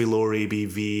 Tends to be lower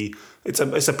ABV. It's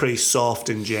a pretty soft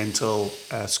and gentle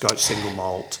Scotch single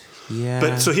malt. Yeah.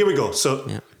 But so here we go.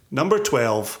 So number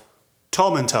 12,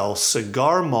 Tomental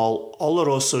Cigar Malt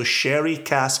Oloroso Sherry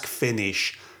Cask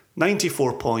Finish,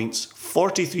 94 points,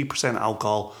 43%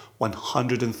 alcohol,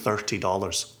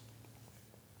 $130.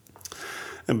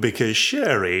 And because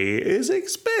sherry is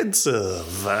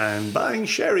expensive and buying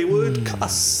sherry wood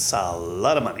costs a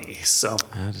lot of money. So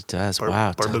It does.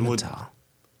 Wow. Tomental.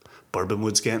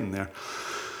 Bourbonwood's getting there.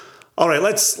 All right,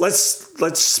 let's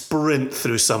sprint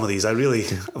through some of these. That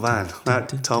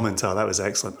Tomental, that was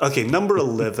excellent. Okay, number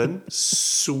 11,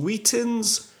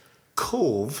 Sweetens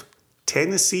Cove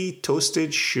Tennessee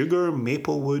Toasted Sugar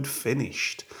Maplewood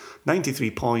Finished.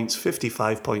 93 points,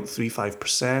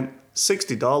 55.35%,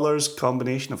 $60,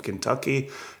 combination of Kentucky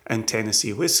and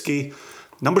Tennessee whiskey.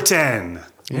 Number 10,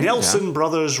 Nelson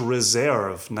Brothers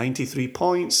Reserve, 93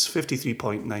 points,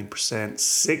 53.9%,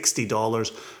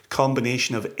 $60,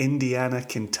 combination of Indiana,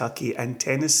 Kentucky, and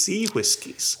Tennessee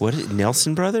whiskies. What is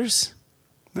Nelson Brothers?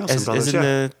 Nelson Brothers, as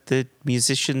in the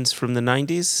musicians from the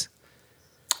 90s?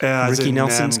 As Ricky in,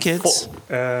 Nelson's kids?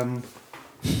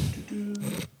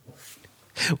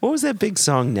 What was that big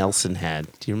song Nelson had?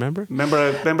 Do you remember? Remember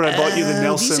I bought you the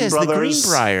Nelson These Brothers? The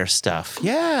Greenbrier stuff.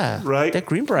 Yeah. Right. That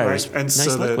Greenbrier is right. And nice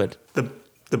so liquid. The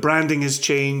branding has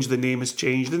changed, the name has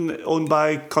changed. Isn't it owned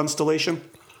by Constellation?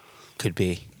 Could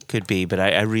be, but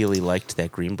I really liked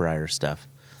that Greenbrier stuff.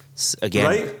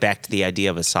 Again, back to the idea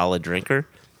of a solid drinker.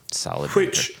 Solid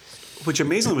drinker. Which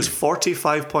amazingly was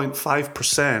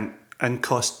 45.5%. and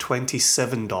cost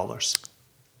 $27.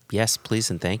 Yes, please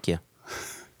and thank you.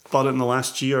 Bought it in the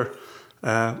last year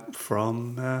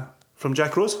from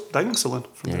Jack Rose Dining Salon,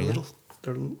 from their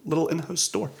little in-house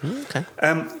store. Okay.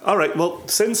 All right. Well,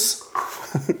 since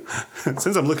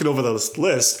I'm looking over this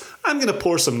list, I'm going to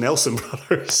pour some Nelson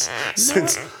Brothers.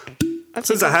 Since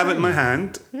I have it in my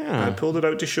hand, I pulled it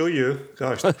out to show you.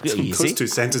 Gosh, those two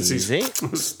sentences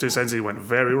went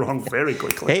very wrong very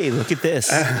quickly. Hey, look at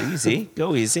this. Easy.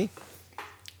 Go easy.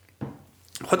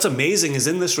 What's amazing is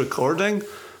in this recording,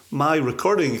 my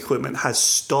recording equipment has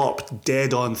stopped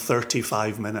dead on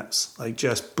 35 minutes. Like,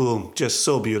 just boom, just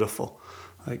so beautiful.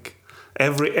 Like,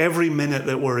 every minute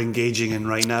that we're engaging in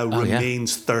right now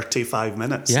remains 35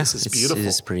 minutes. Yeah, this is beautiful. It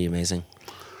is pretty amazing.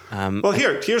 Well,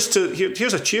 here's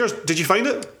a cheers. Did you find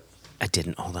it? I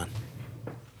didn't. Hold on.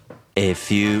 A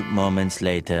few moments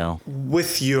later.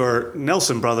 With your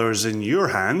Nelson Brothers in your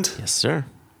hand, Yes, sir.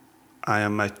 I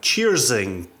am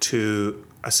cheersing to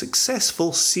a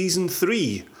successful season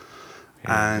 3,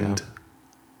 and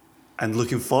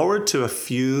looking forward to a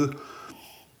few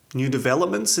new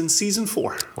developments in season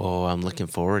 4. Oh, I'm looking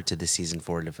forward to the season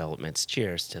 4 developments.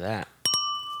 Cheers to that.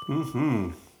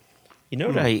 Mm-hmm. You know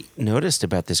what I noticed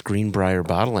about this Greenbrier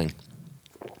bottling?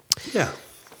 Yeah.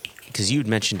 Because you had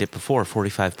mentioned it before,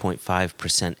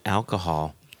 45.5%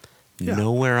 alcohol. Yeah.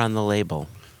 Nowhere on the label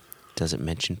does it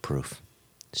mention proof.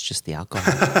 It's just the alcohol.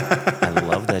 I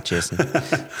love that, Jason.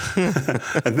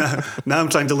 And now I'm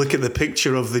trying to look at the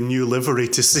picture of the new livery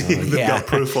to see if they've got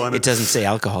proof on it. It doesn't say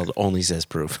alcohol, it only says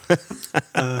proof.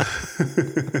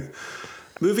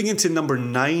 Moving into number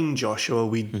 9, Joshua,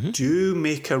 we do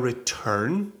make a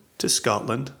return to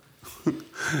Scotland.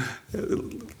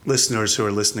 Listeners who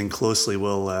are listening closely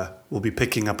will be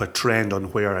picking up a trend on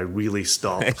where I really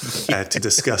stop to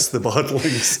discuss the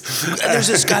bottlings. There's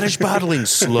a Scottish bottling.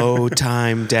 Slow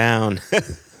time down.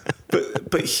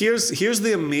 But here's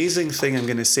the amazing thing I'm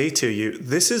going to say to you.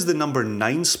 This is the number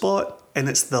 9 spot, and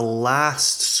it's the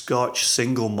last Scotch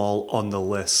single malt on the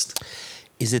list.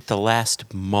 Is it the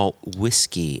last malt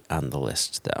whiskey on the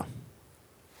list, though?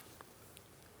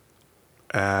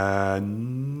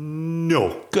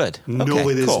 No. Good. No,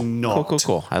 Okay, it is cool. not.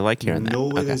 Cool. I like hearing that. No,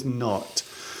 it is not.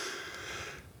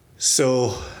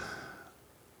 So,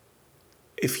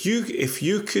 if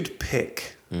you could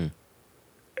pick, and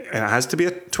it has to be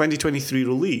a 2023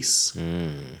 release.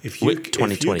 If you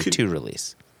 2022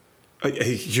 release.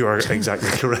 You are exactly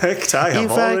correct. I have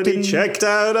If I already can- checked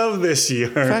out of this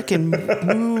year. If I can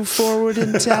move forward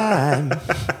in time.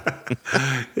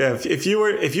 Yeah, if you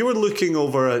were looking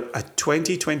over a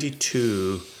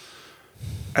 2022,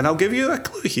 and I'll give you a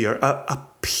clue here, a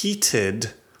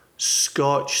peated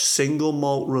Scotch single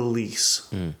malt release,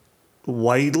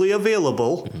 widely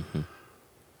available.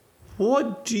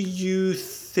 What do you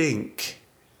think?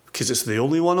 Because it's the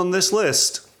only one on this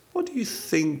list. What do you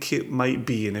think it might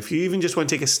be? And if you even just want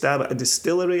to take a stab at a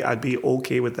distillery, I'd be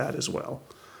okay with that as well.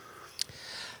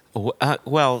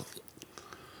 Well,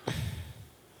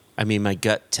 I mean, my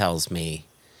gut tells me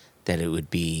that it would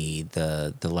be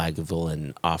the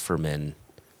Lagavulin Offerman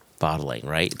bottling,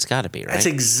 right? It's got to be, right? That's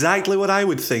exactly what I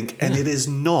would think, and it is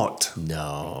not.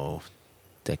 No,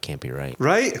 that can't be right.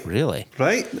 Right? Really?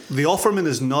 Right? The Offerman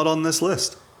is not on this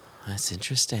list. That's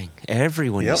interesting.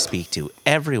 Everyone you Yep. speak to,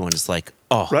 everyone is like,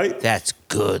 oh, Right. that's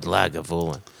good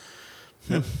Lagavulin.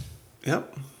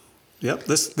 Yep.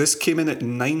 This came in at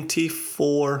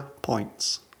 94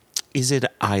 points. Is it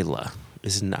Isla?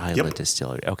 Is it an Isla Yep.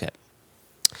 distillery? Okay.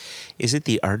 Is it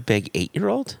the Ardbeg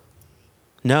 8-year-old?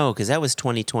 No, because that was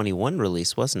 2021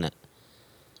 release, wasn't it?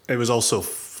 It was also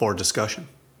for discussion.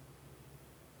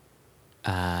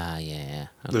 Yeah.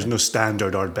 Okay. There's no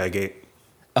standard Ardbeg 8.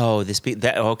 Oh,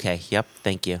 okay. Yep.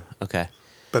 Thank you. Okay.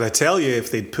 But I tell you,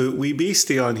 if they'd put Wee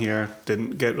Beastie on here,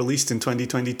 didn't get released in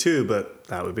 2022, but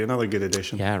that would be another good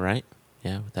addition. Yeah, right.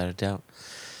 Yeah, without a doubt.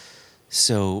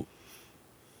 So,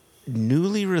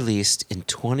 newly released in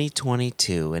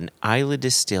 2022, an Isla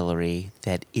distillery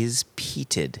that is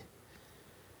peated.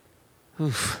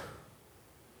 Oof.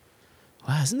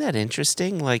 Wow, isn't that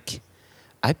interesting? Like,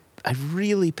 I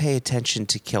really pay attention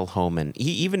to Kilchoman.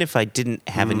 Even if I didn't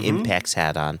have an Impacts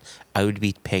hat on, I would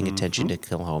be paying attention to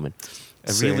Kilchoman.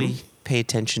 I Same. really pay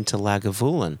attention to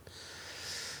Lagavulin.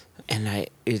 And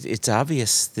it's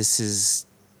obvious this is,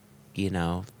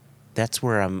 that's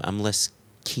where I'm less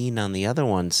keen on the other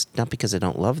ones. Not because I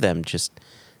don't love them, just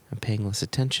I'm paying less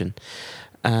attention.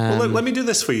 Well, let me do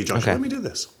this for you, Josh. okay. Let me do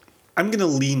this. I'm going to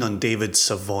lean on David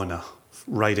Savona,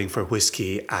 writing for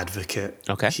Whiskey Advocate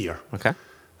here. Okay.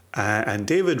 And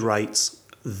David writes,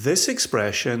 this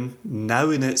expression, now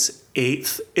in its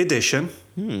 8th edition,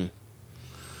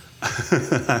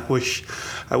 I wish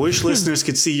listeners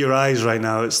could see your eyes right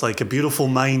now. It's like a beautiful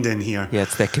mind in here. Yeah,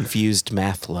 it's that confused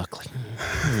math look.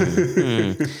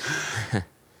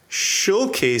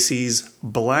 Showcases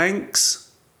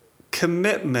Blank's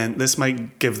commitment, this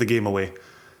might give the game away,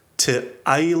 to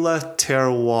Isla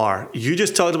Terroir. You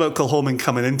just talked about Kilchoman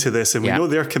coming into this, and we know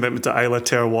their commitment to Isla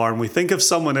Terroir, and we think of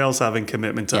someone else having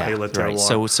commitment to Isla Terroir.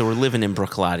 Right. So we're living in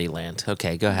Bruichladdich land.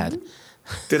 Okay, go ahead.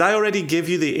 Did I already give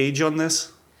you the age on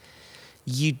this?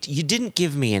 You didn't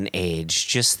give me an age,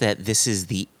 just that this is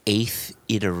the 8th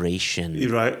iteration.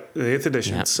 You're right, the 8th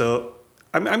edition. Yep. So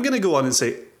I'm going to go on and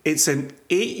say it's an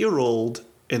 8-year-old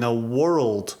in a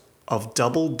world of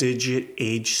double-digit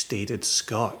age-stated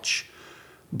Scotch.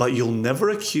 But you'll never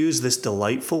accuse this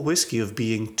delightful whiskey of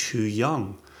being too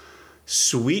young.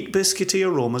 Sweet biscuity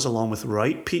aromas along with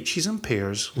ripe peaches and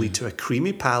pears lead to a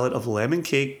creamy palate of lemon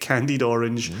cake, candied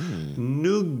orange,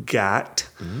 nougat,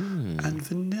 and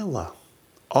vanilla.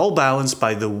 All balanced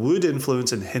by the wood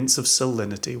influence and hints of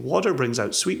salinity. Water brings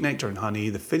out sweet nectar and honey.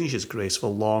 The finish is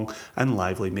graceful, long, and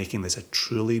lively, making this a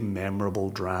truly memorable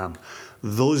dram.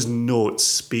 Those notes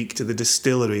speak to the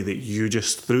distillery that you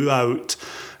just threw out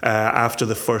after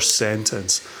the first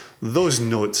sentence. Those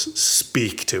notes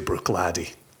speak to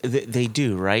Bruichladdich. They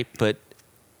do, right? But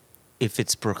if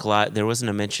it's Bruichladdich, there wasn't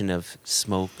a mention of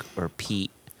smoke or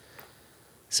peat.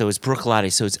 So it's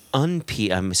Bruichladdich. So it's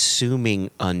unpeated. I'm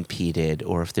assuming unpeated,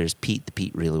 or if there's peat, the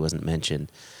peat really wasn't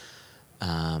mentioned.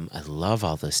 I love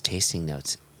all those tasting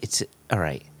notes. All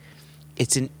right.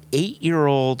 It's an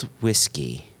 8-year-old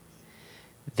whiskey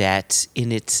that's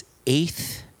in its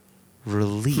 8th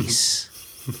release.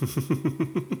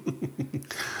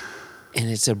 And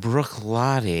it's a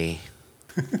Bruichladdich.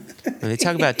 When they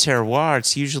talk about terroir,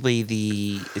 it's usually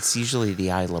the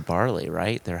Isla Barley,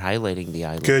 right? They're highlighting the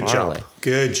Isla Barley.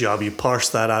 Good job. You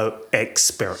parsed that out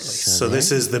expertly. So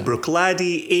this is the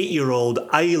Bruichladdich 8-year-old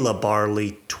Isla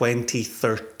Barley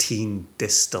 2013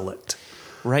 distillate.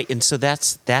 Right, and so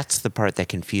that's the part that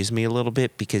confused me a little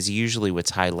bit, because usually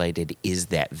what's highlighted is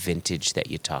that vintage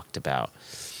that you talked about.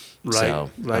 Right.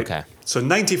 Okay. So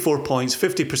 94 points,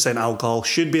 50% alcohol.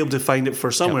 Should be able to find it for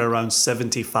somewhere around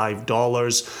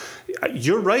 $75.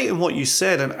 You're right in what you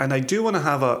said, and I do want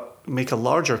to make a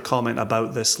larger comment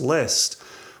about this list,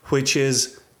 which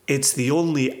is it's the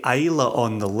only Isla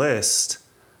on the list,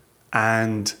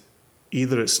 and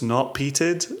either it's not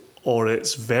peated, or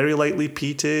it's very lightly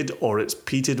peated, or it's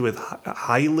peated with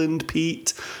Highland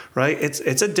peat, right?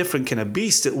 It's a different kind of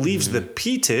beast. It leaves the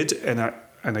peated,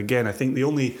 and again, I think the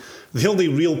only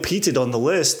real peated on the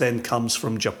list then comes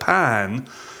from Japan.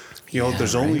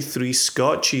 There's only 3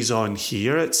 Scotchies on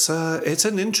here. It's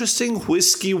an interesting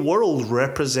whiskey world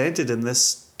represented in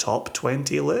this top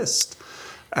 20 list.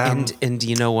 And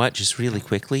you know what? Just really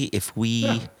quickly, if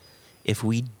we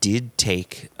did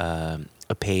take a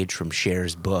page from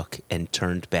Cher's book and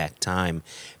turned back time,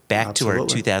 to our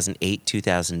 2008,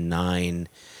 2009.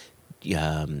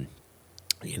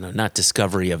 Not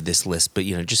discovery of this list, but,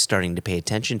 just starting to pay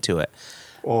attention to it.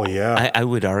 Oh, yeah. I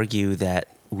would argue that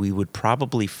we would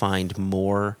probably find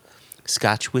more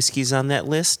Scotch whiskeys on that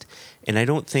list. And I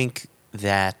don't think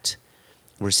that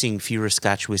we're seeing fewer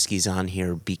Scotch whiskeys on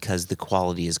here because the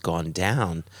quality has gone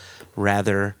down.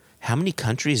 Rather, how many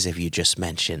countries have you just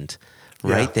mentioned,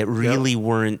 right? That really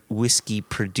weren't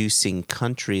whiskey-producing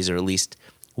countries, or at least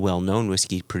well-known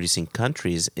whiskey-producing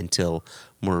countries until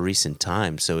more recent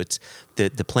times. So it's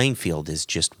the playing field is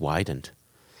just widened.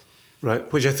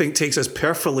 Right, which I think takes us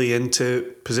perfectly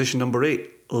into position number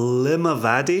 8.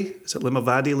 Limavady. Is it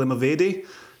Limavady?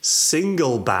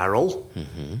 Single barrel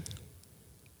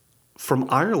from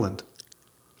Ireland.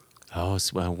 Oh,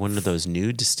 it's one of those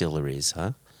new distilleries,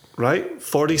 huh? Right,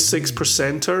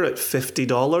 46%er at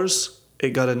 $50. It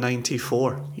got a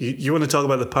 94. You want to talk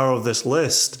about the power of this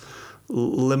list?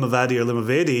 Limavady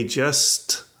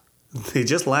they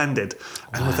just landed.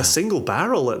 And with a single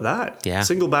barrel at that. Yeah.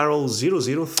 Single barrel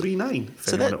 0039.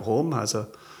 If anyone at home has a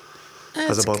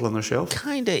bottle on their shelf.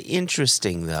 Kind of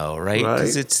interesting, though, right?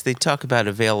 Because they talk about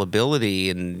availability,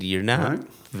 and you're not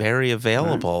very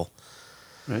available.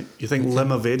 Right. You think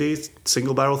Limavady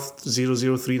single barrel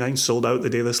 0039 sold out the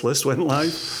day this list went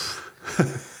live?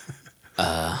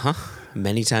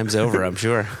 Many times over, I'm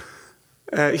sure.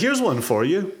 Here's one for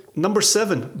you. Number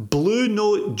 7, Blue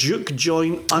Note Duke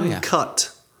Joint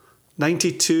Uncut.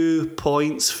 92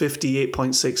 points,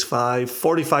 58.65,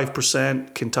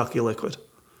 45% Kentucky Liquid.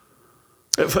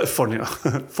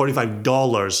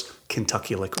 $45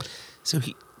 Kentucky Liquid. So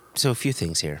a few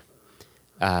things here.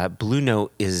 Blue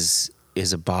Note is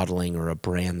a bottling or a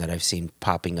brand that I've seen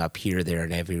popping up here, there,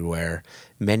 and everywhere.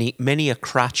 Many a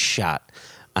crotch shot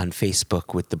on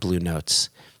Facebook with the Blue Notes.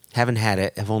 Haven't had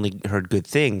it. Have only heard good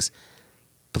things.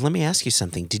 But let me ask you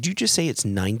something. Did you just say it's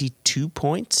 92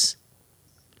 points?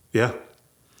 Yeah.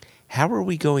 How are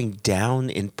we going down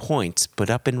in points but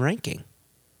up in ranking?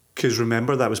 Because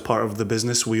remember, that was part of the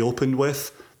business we opened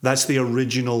with. That's the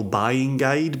original buying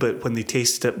guide, but when they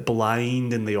tasted it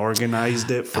blind and they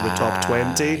organized it for the top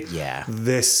 20, yeah.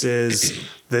 this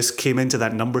came into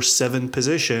that number 7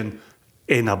 position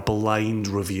in a blind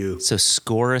review. So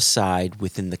score aside,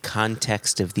 within the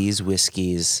context of these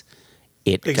whiskeys,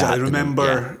 it got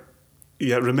them,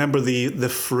 Remember the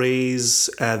phrase,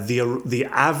 the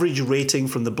average rating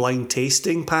from the blind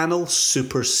tasting panel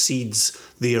supersedes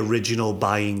the original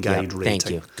buying guide rating.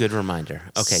 Thank you. Good reminder.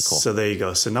 Okay, cool. So there you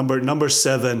go. So number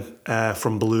 7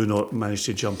 from Blue Note managed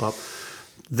to jump up.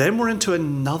 Then we're into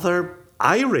another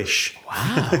Irish.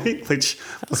 Wow. which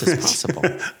How is this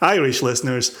possible? Irish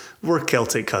listeners, we're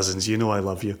Celtic cousins. You know I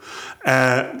love you.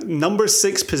 Number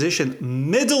 6 position,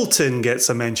 Middleton gets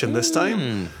a mention this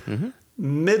time. Mm-hmm.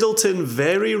 Middleton,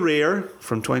 very rare,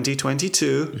 from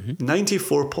 2022,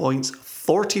 94 points,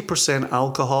 40%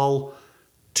 alcohol,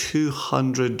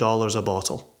 $200 a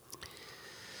bottle.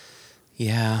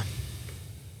 Yeah.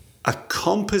 A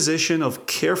composition of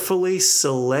carefully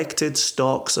selected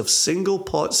stocks of single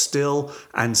pot still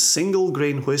and single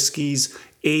grain whiskies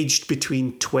aged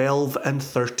between 12 and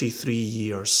 33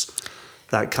 years.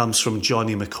 That comes from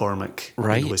Johnny McCormick,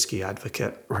 Right. in Whiskey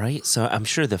Advocate. Right. So I'm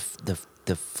sure the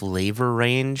flavor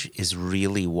range is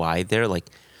really wide there. Like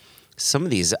some of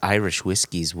these Irish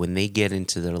whiskeys, when they get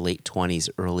into their late 20s,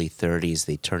 early 30s,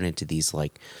 they turn into these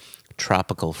like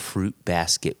tropical fruit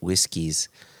basket whiskeys.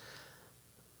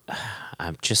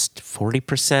 I'm just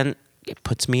 40%. It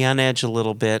puts me on edge a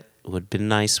little bit. Would have been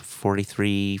nice,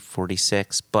 43,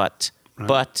 46, but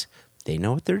they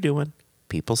know what they're doing.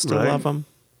 People still Right. love them.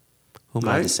 Who am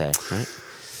I to Right. say, right?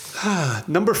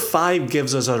 Number 5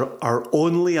 gives us our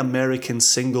only American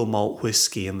single malt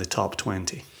whiskey in the top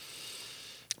 20.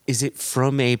 Is it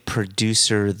from a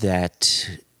producer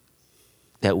that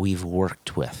we've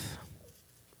worked with?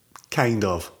 Kind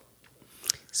of.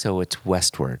 So it's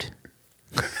Westward.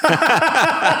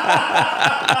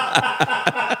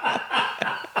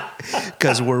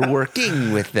 Because we're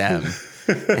working with them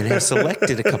and have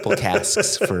selected a couple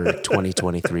casks for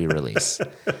 2023 release.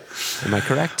 Am I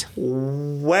correct?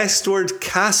 Westward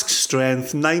cask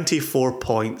strength, 94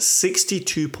 points,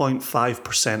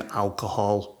 62.5%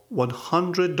 alcohol,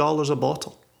 $100 a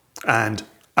bottle. And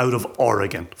out of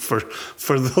Oregon,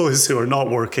 for those who are not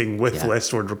working with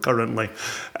Westward currently,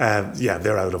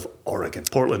 they're out of Oregon,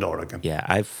 Portland, Oregon.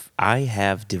 Yeah, I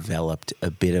have developed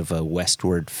a bit of a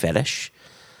Westward fetish.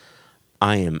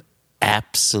 I am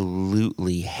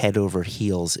absolutely head over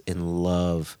heels in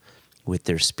love with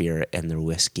their spirit and their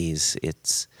whiskeys.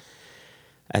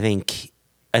 I think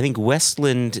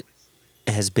Westland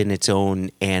has been its own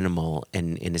animal,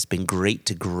 and it's been great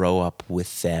to grow up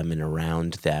with them and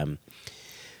around them.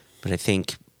 But I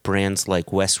think brands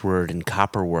like Westward and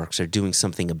Copperworks are doing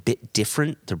something a bit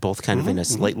different. They're both kind of in a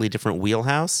slightly different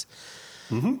wheelhouse.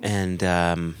 And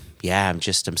I'm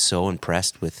so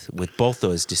impressed with both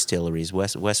those distilleries.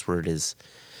 Westward has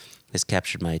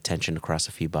captured my attention across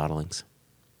a few bottlings.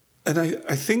 And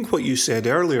I think what you said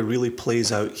earlier really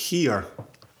plays out here.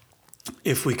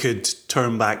 If we could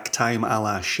turn back time a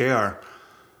la Cher,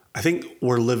 I think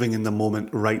we're living in the moment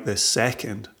right this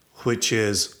second, which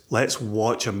is let's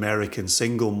watch American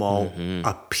single malt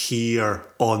appear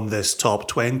on this top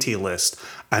 20 list.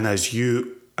 And as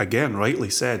you, again, rightly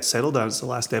said, settle down. It's the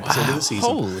last episode of the season.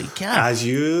 Holy cow. As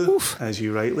you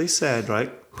rightly said,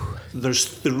 right? There's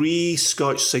 3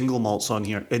 Scotch single malts on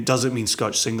here. It doesn't mean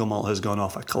Scotch single malt has gone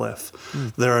off a cliff.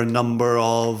 There are a number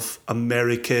of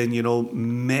American,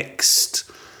 mixed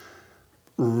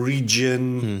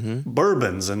region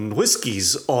bourbons and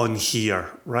whiskeys on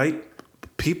here, right?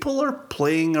 People are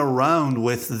playing around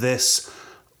with this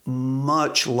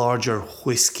much larger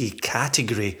whiskey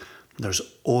category. There's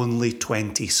only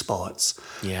 20 spots.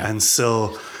 Yeah. And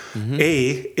so, A,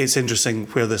 it's interesting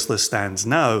where this list stands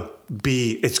now.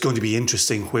 B, it's going to be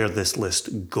interesting where this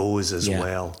list goes as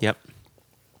well. Yep.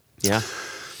 Yeah.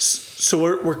 So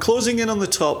we're closing in on the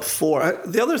top 4.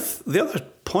 The other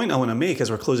point I want to make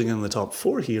as we're closing in on the top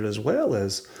 4 here as well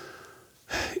is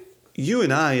you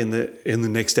and I in the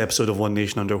next episode of One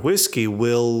Nation Under Whiskey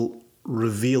will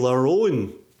reveal our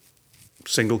own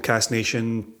single cask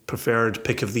nation preferred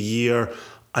pick of the year,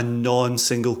 a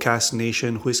non-single cask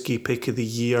nation whiskey pick of the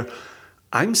year.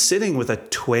 I'm sitting with a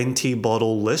 20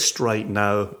 bottle list right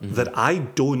now that I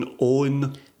don't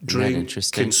own, drink,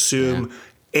 consume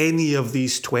any of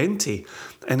these 20.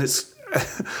 And it's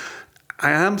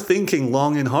I am thinking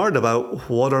long and hard about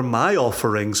what are my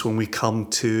offerings when we come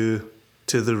to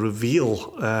the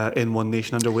reveal in One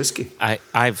Nation Under Whiskey.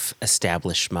 I've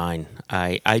established mine.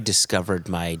 I discovered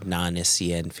my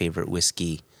non-SCN favorite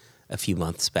whiskey a few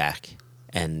months back,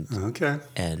 and Okay.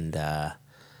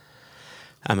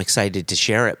 I'm excited to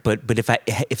share it. But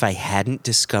if I hadn't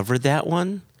discovered that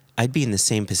one, I'd be in the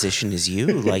same position as you.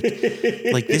 Like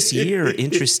this year,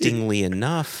 interestingly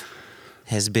enough,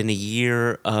 has been a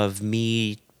year of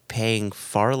me paying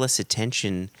far less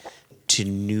attention to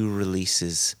new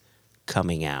releases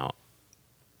coming out.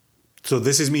 So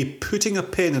this is me putting a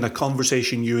pin in a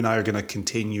conversation you and I are going to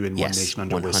continue in One Yes, Nation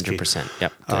Under Whiskey. 100%.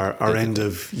 Yep. Our end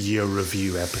of year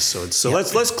review episode. So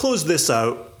let's close this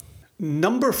out.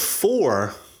 Number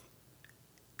 4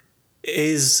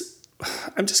 is,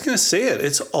 I'm just going to say it,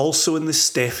 it's also in the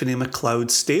Stephanie McLeod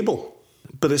stable,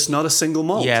 but it's not a single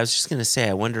malt. Yeah, I was just going to say,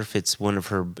 I wonder if it's one of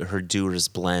her Dewar's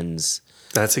blends.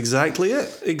 That's exactly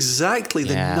it. Exactly.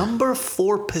 Yeah. The number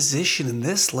 4 position in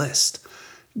this list.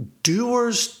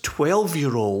 Dewar's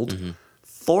 12-year-old,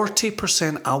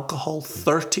 40% alcohol,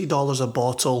 $30 a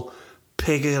bottle,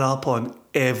 pick it up on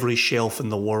every shelf in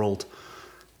the world.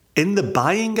 In the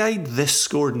buying guide, this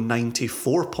scored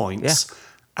 94 points.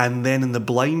 Yeah. And then in the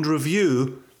blind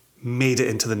review, made it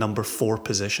into the number 4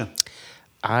 position.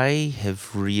 I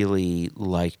have really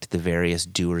liked the various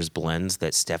Dewar's blends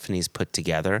that Stephanie's put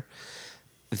together.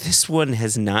 This one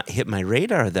has not hit my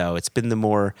radar, though. It's been the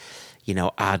more,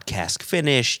 odd cask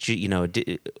finish,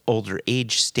 older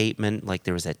age statement, like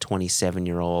there was that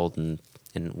 27-year-old and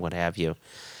what have you.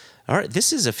 All right,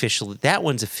 that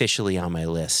one's officially on my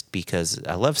list because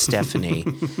I love Stephanie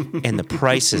and the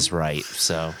price is right.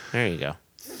 So there you go.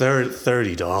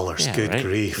 $30. Yeah, Good right?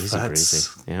 grief. Easy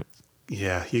breezy. Yep.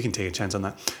 Yeah, you can take a chance on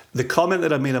that. The comment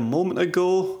that I made a moment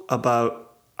ago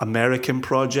about American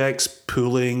projects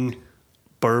pooling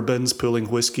bourbons, pooling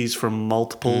whiskeys from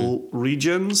multiple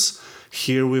regions.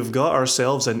 Here we've got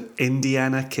ourselves an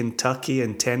Indiana, Kentucky,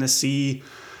 and Tennessee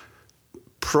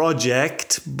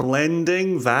project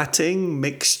blending, vatting,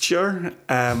 mixture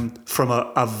from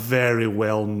a very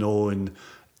well-known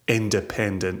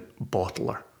independent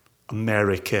bottler.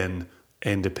 American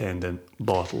independent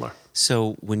bottler.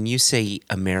 So when you say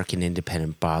American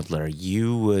independent bottler,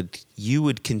 you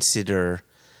would consider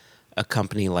a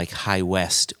company like High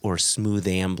West or Smooth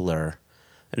Ambler.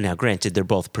 Now, granted, they're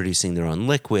both producing their own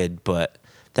liquid, but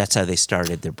that's how they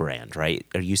started their brand, right?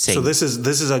 Are you saying? So this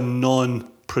is a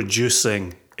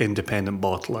non-producing independent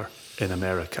bottler in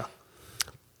America.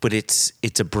 But it's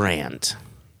a brand.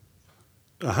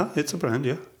 It's a brand,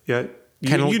 yeah.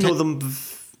 You know them.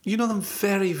 You know them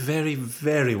very, very,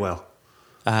 very well.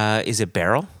 Is it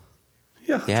Barrel?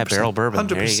 Yeah, Yeah, Barrel Bourbon.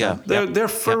 100%. There you go. They're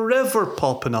forever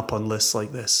popping up on lists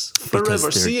like this. Forever.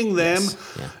 Seeing them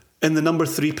in the number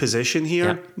 3 position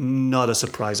here, not a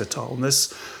surprise at all. And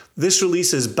this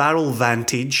release is Barrel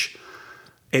Vantage.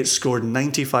 It scored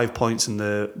 95 points in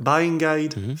the buying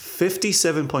guide,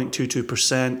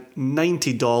 57.22%,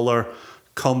 $90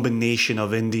 combination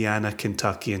of Indiana,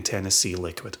 Kentucky, and Tennessee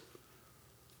liquid.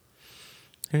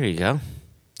 There you go.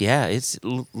 Yeah,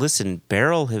 listen,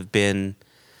 Barrel have been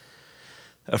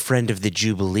a friend of the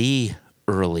Jubilee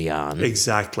early on.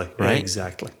 Exactly. Right?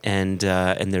 Exactly. And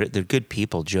they're good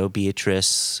people. Joe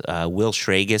Beatrice, Will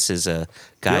Schragus is a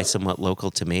guy somewhat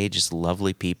local to me. Just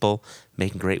lovely people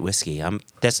making great whiskey.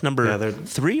 That's number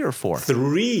 3 or 4?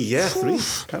 3, yeah, 3.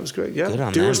 That was great. Yeah, Good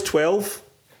on Dewar's them. 12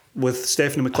 with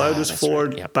Stephanie McLeod was 4.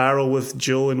 right, yep. Barrel with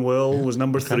Joe and Will was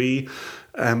number 3.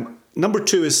 Number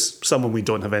 2 is someone we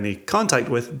don't have any contact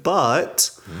with,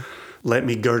 but let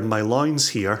me gird my loins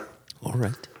here. All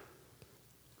right.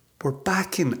 We're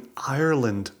back in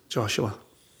Ireland, Joshua.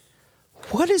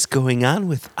 What is going on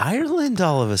with Ireland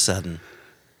all of a sudden?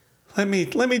 Let me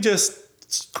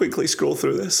just quickly scroll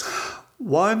through this.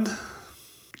 1,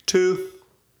 2,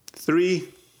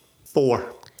 3,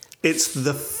 4. It's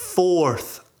the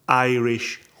 4th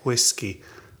Irish whiskey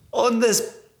on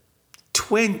this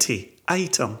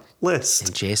 20-item list.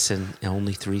 And Jason,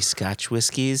 only 3 Scotch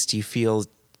whiskeys. Do you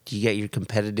get your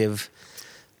competitive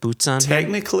boots on?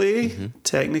 Technically,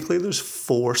 there's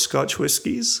 4 Scotch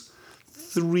whiskies.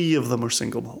 3 of them are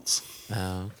single malts.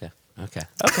 Oh, okay.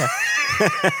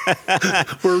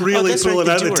 We're really that's right, pulling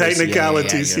the out the Dewar's.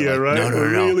 technicalities Yeah, here, like, right? no, We're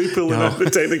really pulling out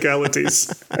the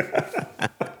technicalities.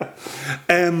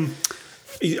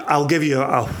 I'll give you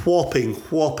a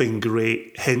whopping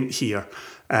great hint here.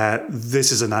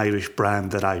 This is an Irish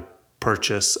brand that I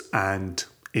purchase and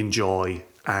enjoy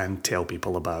and tell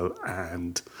people about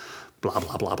and blah,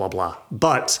 blah, blah, blah, blah.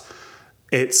 But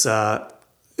it's a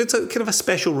kind of a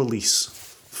special release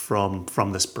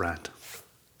from this brand.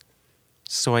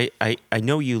 So I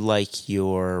know you like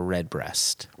your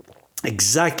Redbreast.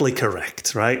 Exactly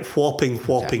correct, right?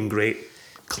 Whopping great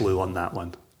clue on that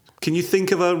one. Can you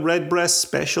think of a Redbreast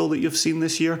special that you've seen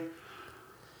this year?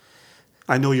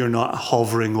 I know you're not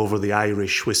hovering over the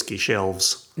Irish whiskey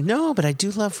shelves. No, but I do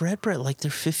love Redbreast. Like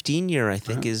their 15-year, I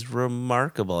think, is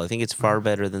remarkable. I think it's far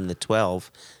better than the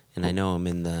 12, and I know I'm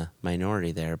in the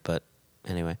minority there, but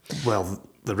anyway. Well,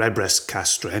 the Redbreast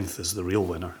Cask Strength is the real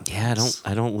winner. Yeah,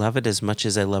 I don't love it as much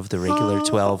as I love the regular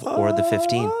 12 or the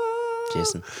 15,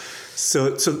 Jason.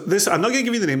 So this, I'm not going to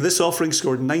give you the name. This offering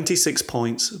scored 96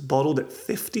 points, bottled at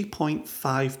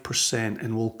 50.5%,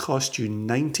 and will cost you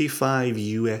 $95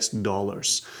 US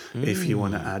if you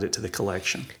want to add it to the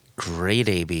collection. Great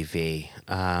ABV.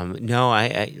 No,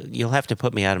 you'll have to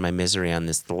put me out of my misery on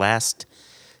this. The last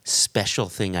special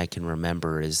thing I can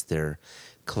remember is their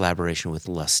collaboration with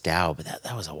Lustau, but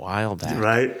that was a while back.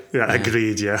 Right? Yeah.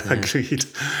 Agreed. Agreed.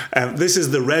 This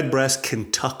is the Redbreast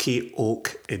Kentucky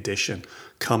Oak Edition,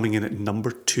 coming in at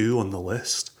number 2 on the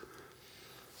list.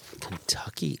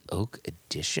 Kentucky Oak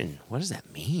Edition. What does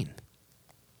that mean?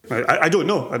 I don't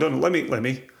know. Let me let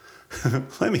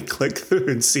me click through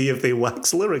and see if they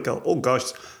wax lyrical. Oh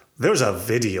gosh, there's a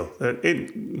video.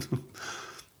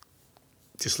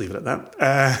 Just leave it at that.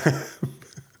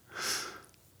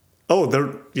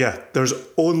 There's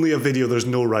only a video. There's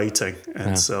no writing,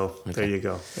 and there you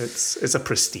go. It's a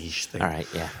prestige thing. All right,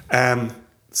 yeah.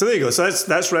 So there you go. So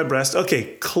that's Redbreast.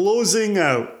 Okay, closing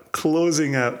out.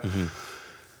 Mm-hmm.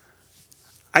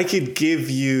 I could give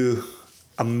you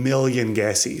a million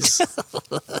guesses.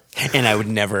 And I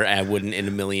wouldn't in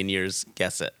a million years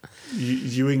guess it.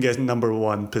 You would get number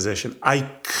 1 position. I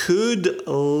could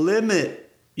limit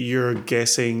your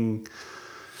guessing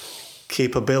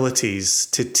capabilities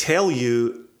to tell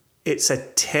you it's a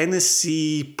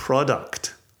Tennessee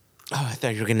product. Oh, I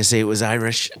thought you were going to say it was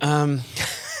Irish.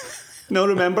 No,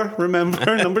 remember,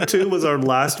 number 2 was our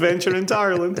last venture into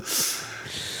Ireland,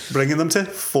 bringing them to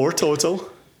 4 total.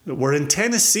 We're in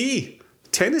Tennessee.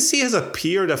 Tennessee has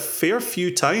appeared a fair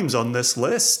few times on this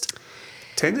list.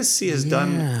 Tennessee has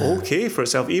done okay for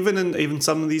itself, even in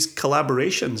some of these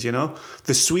collaborations. You know,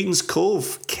 the Sweetens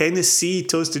Cove Tennessee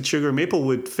Toasted Sugar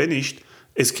Maplewood finished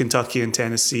is Kentucky and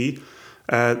Tennessee.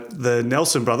 The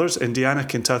Nelson Brothers, Indiana,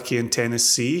 Kentucky, and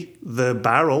Tennessee. The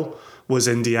Barrel was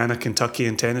Indiana, Kentucky,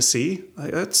 and Tennessee.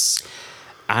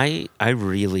 I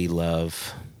really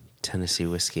love Tennessee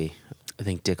whiskey. I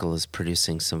think Dickel is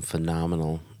producing some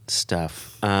phenomenal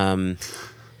stuff.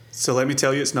 So let me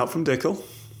tell you, it's not from Dickel.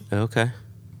 Okay.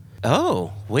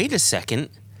 Oh, wait a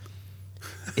second.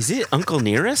 Is it Uncle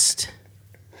Nearest?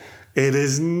 It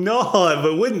is not,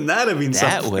 but wouldn't that have been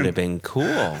something? That would have been cool,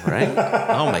 right?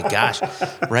 Oh my gosh.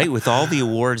 Right, with all the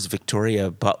awards Victoria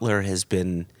Butler has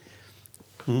been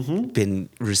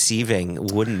receiving,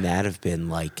 wouldn't that have been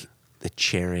like the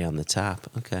cherry on the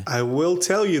top? Okay. I will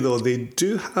tell you though, they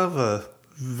do have a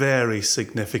very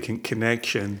significant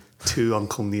connection to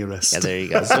Uncle Nearest. Yeah, there you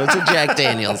go. So it's a Jack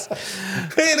Daniels.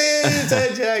 It is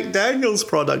a Jack Daniels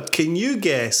product. Can you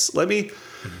guess? Let me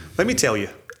tell you.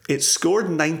 It scored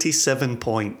 97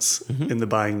 points in the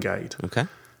buying guide. Okay.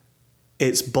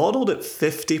 It's bottled at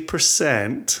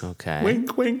 50%. Okay.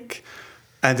 Wink, wink.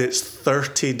 And it's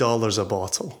 $30 a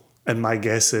bottle. And my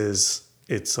guess is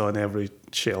it's on every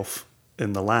shelf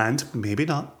in the land. Maybe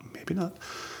not.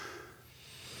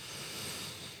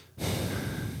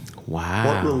 Wow.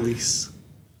 What release?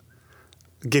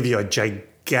 I'll give you a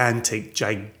gigantic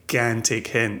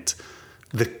hint.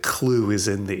 The clue is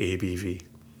in the ABV.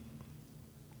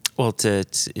 Well,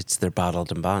 it's their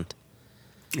bottled and bond.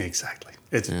 Exactly.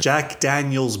 It's Jack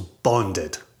Daniels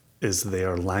Bonded is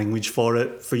their language for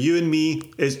it. For you and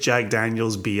me, it's Jack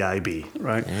Daniels BIB,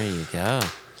 right? There you go.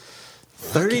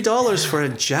 $30 for a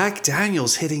Jack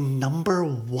Daniels hitting number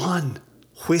 1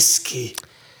 whiskey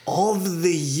of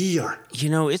the year. You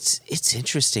know, it's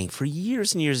interesting. For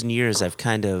years and years and years,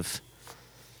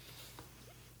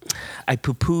 I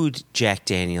poo-pooed Jack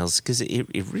Daniels because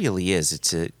it really is.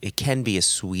 It can be a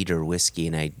sweeter whiskey,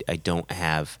 and I don't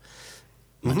have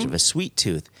much of a sweet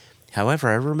tooth. However,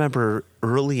 I remember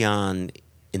early on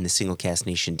in the Single Cask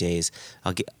Nation days,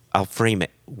 I'll frame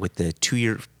it with the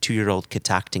two-year-old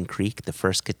Catoctin Creek, the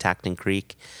first Catoctin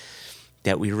Creek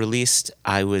that we released.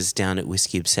 I was down at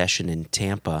Whiskey Obsession in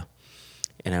Tampa,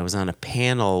 and I was on a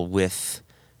panel with,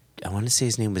 I want to say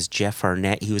his name was Jeff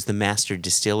Arnett. He was the master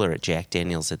distiller at Jack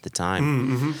Daniels at the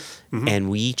time. And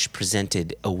we each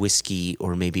presented a whiskey,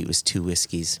 or maybe it was 2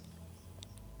 whiskeys.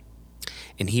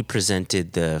 And he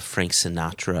presented the Frank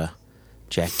Sinatra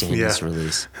Jack Daniel's Yeah.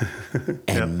 release.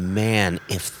 And man,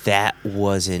 if that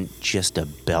wasn't just a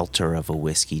belter of a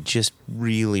whiskey, just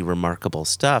really remarkable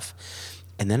stuff.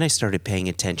 And then I started paying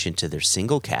attention to their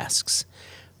single casks.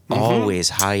 Always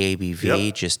high ABV,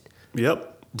 Yep. just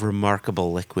Yep.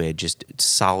 remarkable liquid, just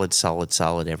solid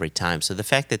every time. So the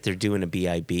fact that they're doing a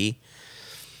BIB,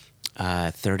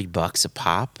 $30 a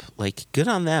pop, like good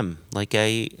on them. Like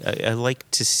I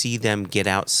like to see them get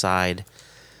outside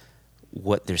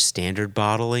what their standard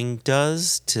bottling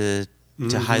does to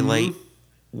highlight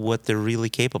what they're really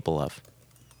capable of.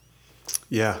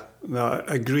 Yeah, no,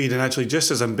 agreed. And actually,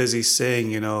 just as I'm busy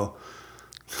saying,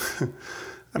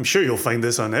 I'm sure you'll find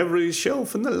this on every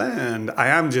shelf in the land. I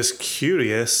am just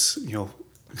curious,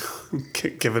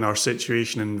 given our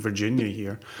situation in Virginia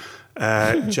here.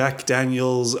 Jack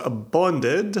Daniel's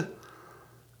Bonded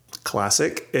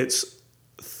Classic. It's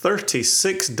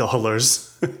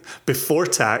 $36 before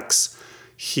tax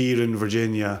here in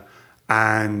Virginia.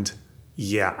 And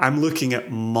yeah, I'm looking at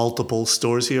multiple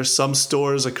stores here. Some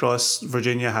stores across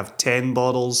Virginia have 10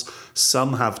 bottles.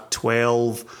 Some have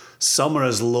 12. Some are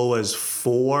as low as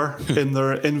 4 in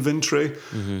their inventory.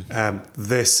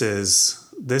 This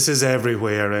is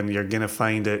everywhere, and you're going to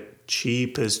find it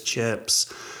cheap as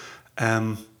chips.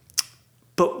 But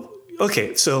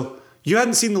okay, so you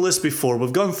hadn't seen the list before.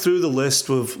 We've gone through the list.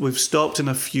 We've stopped in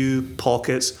a few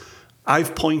pockets.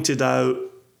 I've pointed out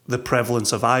the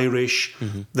prevalence of Irish,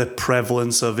 the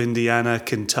prevalence of Indiana,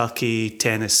 Kentucky,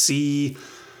 Tennessee,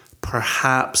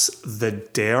 perhaps the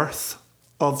dearth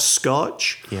of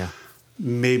Scotch. Yeah.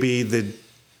 Maybe the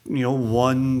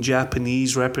one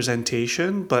Japanese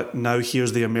representation, but now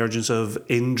here's the emergence of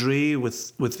Indri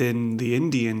within the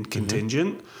Indian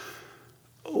contingent.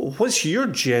 What's your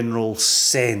general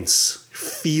sense,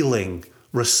 feeling,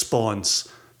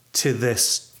 response to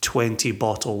this 20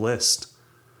 bottle list?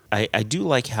 I do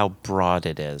like how broad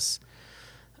it is.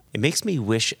 It makes me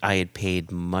wish I had paid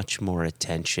much more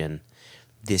attention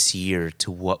this year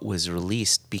to what was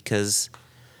released, because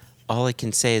all I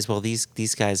can say is, well, these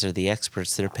guys are the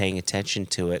experts. They're paying attention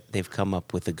to it. They've come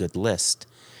up with a good list.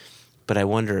 But I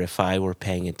wonder if I were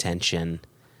paying attention,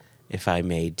 if I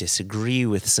may disagree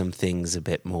with some things a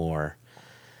bit more,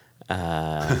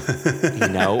 or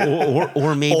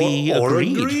maybe or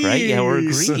agreed, right? Yeah, or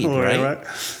agreed, right?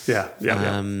 Yeah.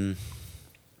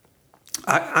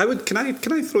 I would. Can I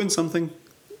throw in something?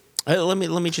 Let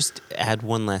me just add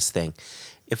one last thing.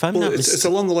 If I'm not it's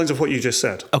along the lines of what you just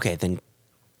said. okay, then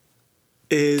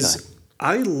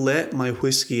I let my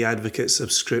Whiskey Advocate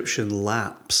subscription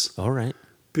lapse. all right.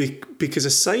 Because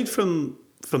aside from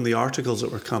the articles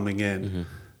that were coming in,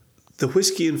 the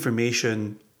whiskey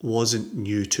information wasn't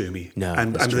new to me. No,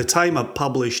 and that's by the time a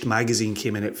published magazine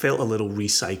came in, it felt a little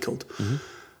recycled.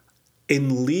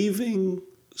 In leaving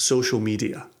social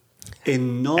media,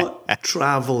 in not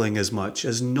traveling as much,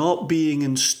 as not being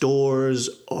in stores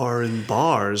or in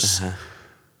bars,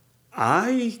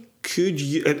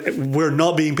 we're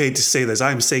not being paid to say this.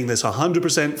 I'm saying this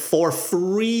 100% for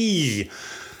free.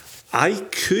 I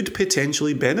could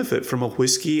potentially benefit from a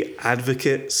Whiskey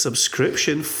Advocate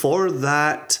subscription for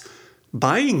that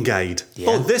buying guide.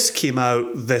 Yeah. Oh, this came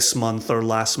out this month or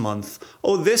last month.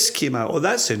 Oh, this came out. Oh,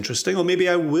 that's interesting. Oh, maybe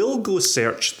I will go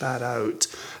search that out.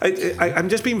 I'm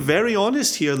just being very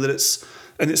honest here that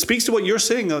and it speaks to what you're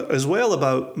saying as well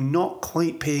about not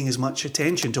quite paying as much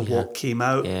attention to what came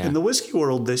out in the whiskey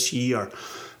world this year.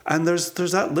 And there's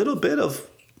that little bit of,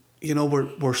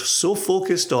 we're so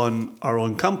focused on our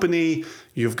own company.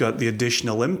 You've got the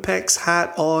additional Impex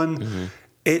hat on.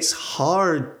 It's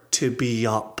hard to be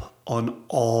up on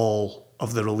all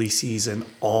of the releases and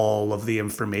all of the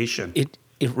information.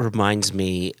 It reminds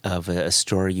me of a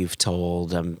story you've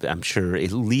told, I'm sure,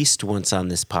 at least once on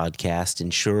this podcast,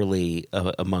 and surely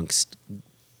amongst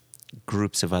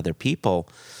groups of other people,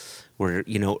 where,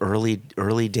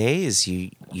 early days, you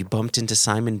bumped into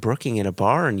Simon Brooking at a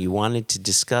bar and you wanted to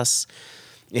discuss,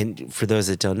 and for those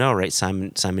that don't know, right,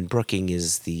 Simon Brooking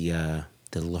is the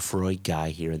Lefroy guy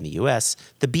here in the U.S.,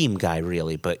 the Beam guy,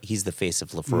 really, but he's the face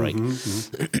of Lefroy.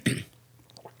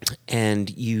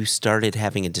 And you started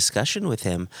having a discussion with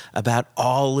him about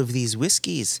all of these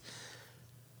whiskeys.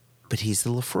 But he's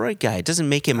the Lefroy guy. It doesn't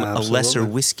make him a lesser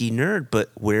whiskey nerd, but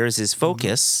where is his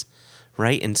focus,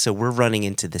 right? And so we're running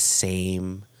into the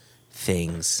same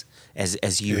things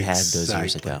as you had those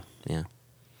years ago. Yeah.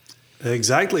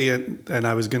 Exactly. And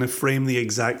I was going to frame the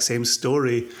exact same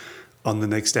story on the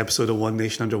next episode of One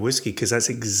Nation Under Whiskey, because that's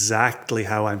exactly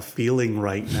how I'm feeling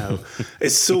right now.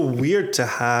 It's so weird to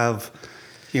have,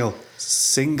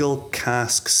 single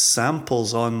cask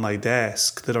samples on my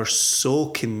desk that are so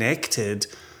connected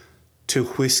to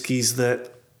whiskies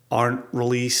that aren't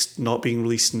released, not being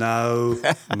released now,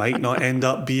 might not end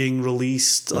up being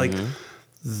released. Like,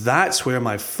 that's where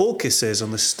my focus is,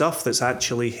 on the stuff that's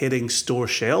actually hitting store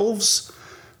shelves.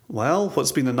 Well,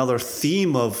 what's been another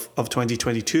theme of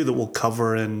 2022 that we'll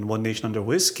cover in One Nation Under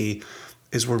Whiskey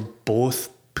is we're both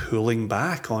pulling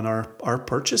back on our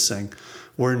purchasing.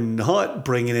 We're not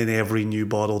bringing in every new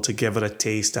bottle to give it a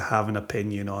taste, to have an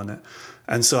opinion on it.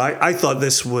 And so I thought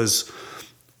this was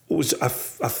a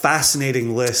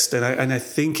fascinating list, and I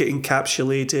think it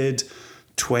encapsulated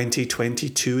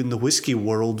 2022 in the whiskey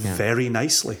world very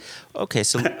nicely. Okay,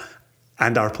 so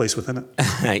and our place within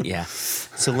it. yeah.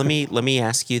 So let me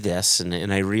ask you this,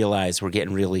 and I realize we're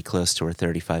getting really close to our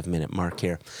 35-minute mark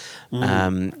here.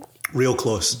 Real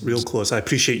close. I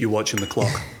appreciate you watching the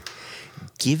clock.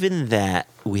 Given that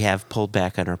we have pulled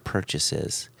back on our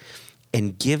purchases,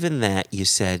 and given that you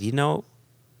said,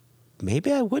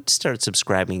 maybe I would start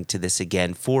subscribing to this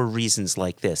again for reasons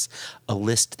like this, a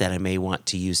list that I may want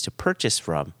to use to purchase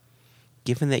from.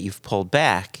 Given that you've pulled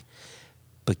back,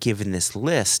 but given this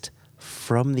list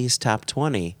from these top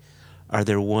 20, are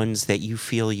there ones that you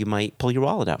feel you might pull your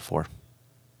wallet out for?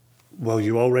 Well,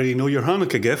 you already know your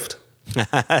Hanukkah gift.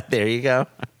 There you go.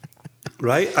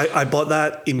 Right? I bought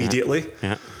that immediately.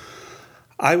 Yeah.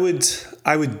 I would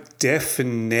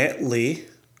definitely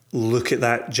look at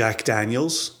that Jack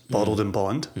Daniels bottled in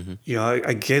bond.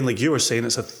 Again, like you were saying,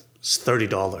 it's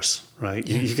 $30, right?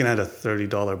 You can add a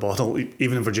 $30 bottle,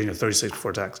 even in Virginia, $36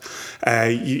 before tax.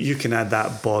 You can add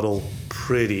that bottle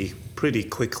pretty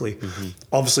quickly.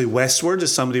 Obviously, Westward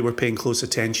is somebody we're paying close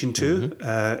attention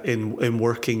to in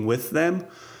working with them,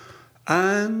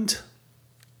 and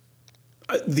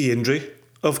the Indri,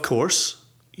 of course.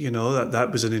 That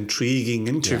was an intriguing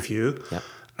interview. Yeah.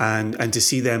 And to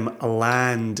see them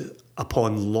land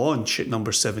upon launch at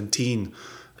number 17,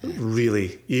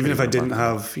 really, even if I didn't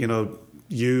have,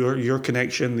 your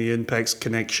connection, the Impex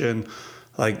connection,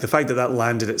 like the fact that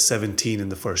landed at 17 in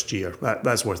the first year,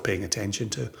 that's worth paying attention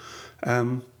to.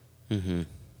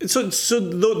 So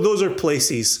those are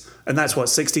places, and that's what,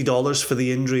 $60 for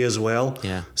the Indri as well.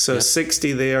 Yeah. So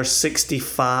 60 there,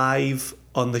 65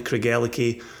 on the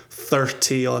Craigellachie,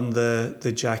 30 on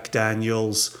the Jack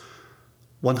Daniels,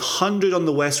 100 on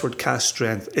the Westward Cask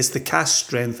Strength. It's the Cask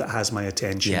Strength that has my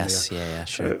attention. Yes, there.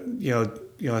 yeah, sure.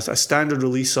 A standard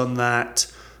release on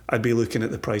that, I'd be looking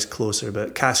at the price closer,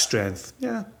 but Cask Strength,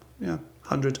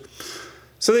 100.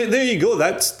 So there you go.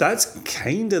 That's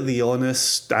kind of the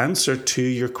honest answer to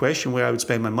your question, where I would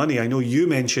spend my money. I know you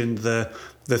mentioned the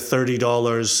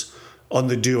 $30 on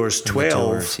the Dewar's 12. The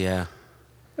Dewar's, yeah.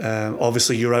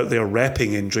 Obviously, you're out there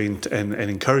repping and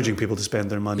encouraging people to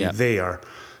spend their money there.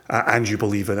 And you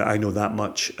believe in it. I know that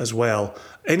much as well.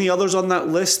 Any others on that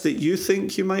list that you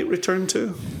think you might return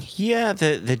to? Yeah,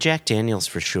 the Jack Daniels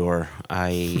for sure.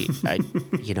 I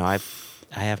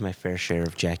have my fair share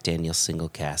of Jack Daniels single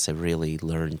casks. I really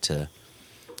learned to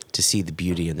see the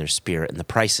beauty in their spirit, and the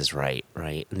price is right,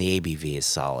 and the ABV is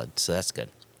solid, so that's good.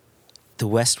 The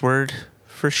Westward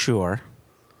for sure.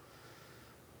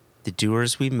 The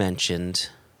Dewar's we mentioned.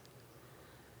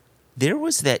 There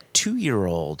was that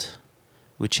 2-year-old,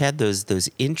 which had those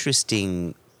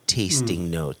interesting tasting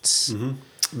notes.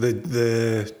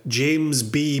 The James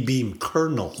B. Beam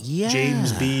Colonel. Yeah.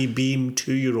 James B. Beam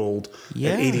 2-year-old at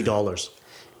 $80.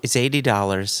 It's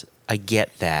 $80. I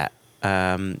get that.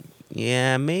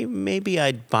 Maybe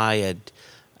I'd buy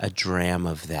a dram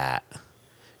of that.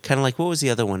 Kind of like, what was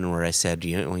the other one where I said,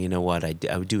 you know what, I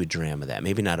would do a dram of that.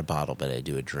 Maybe not a bottle, but I'd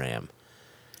do a dram.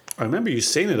 I remember you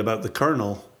saying it about the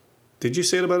Colonel. Did you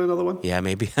say it about another one? Yeah,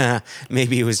 maybe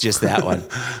it was just that one.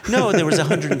 No, there was a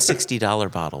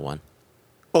 $160 bottle one.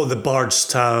 Oh, the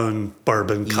Bardstown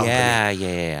Bourbon Company.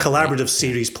 Yeah. Collaborative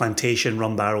Series Plantation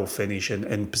Rum Barrel Finish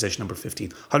in position number 15.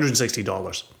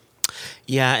 $160.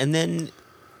 Yeah, and then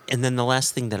the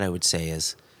last thing that I would say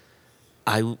is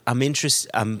I'm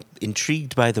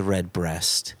intrigued by the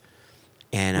Redbreast,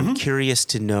 and I'm curious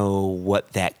to know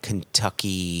what that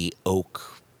Kentucky oak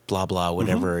blah blah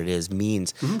whatever it is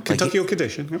means. Kentucky Oak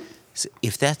Edition. Yeah.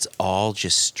 If that's all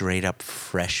just straight up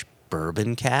fresh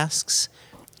bourbon casks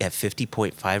at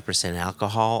 50.5%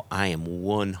 alcohol, I am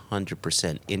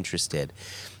 100% interested.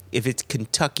 If it's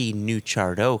Kentucky New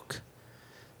Charred Oak,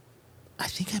 I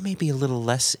think I may be a little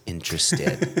less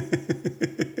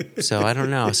interested. So I don't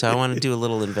know. So I want to do a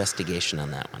little investigation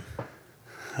on that one.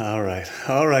 All right.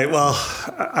 Well,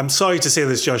 I'm sorry to say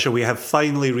this, Joshua. We have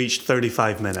finally reached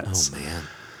 35 minutes. Oh, man.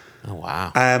 Oh,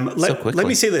 wow. Let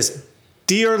me say this.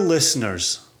 Dear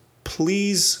listeners,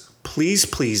 please,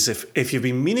 if you've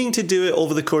been meaning to do it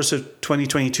over the course of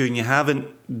 2022 and you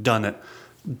haven't done it,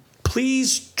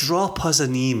 please drop us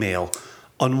an email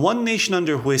On One Nation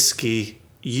Under Whiskey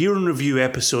Year in Review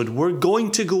episode, we're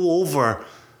going to go over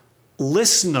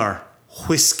listener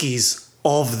whiskies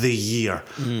of the year.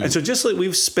 And so just like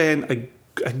we've spent a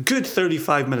good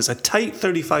 35 minutes, a tight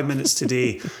 35 minutes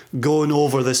today going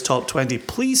over this top 20,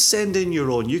 please send in your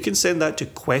own. You can send that to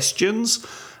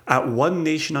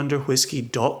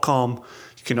questions@onenationunderwhiskey.com.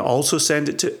 You can also send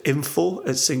it to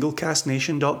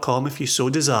info@singlecastnation.com if you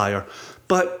so desire.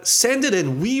 But send it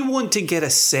in. We want to get a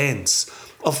sense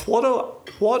of what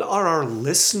are our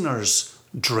listeners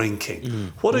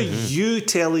drinking? What are you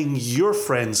telling your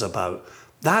friends about?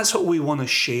 That's what we want to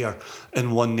share in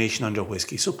One Nation Under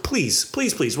Whiskey. So please,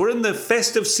 please, please, we're in the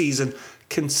festive season.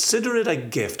 Consider it a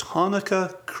gift.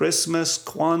 Hanukkah, Christmas,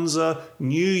 Kwanzaa,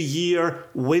 New Year,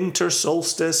 winter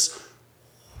solstice,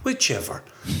 whichever.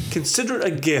 Consider it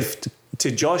a gift to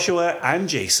Joshua and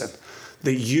Jason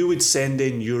that you would send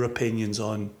in your opinions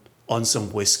on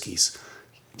some whiskies.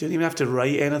 You don't even have to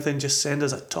write anything. Just send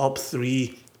us a top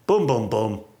 3. Boom, boom,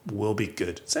 boom. We'll be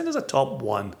good. Send us a top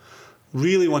 1.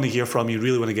 Really want to hear from you.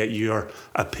 Really want to get your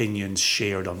opinions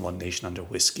shared on One Nation Under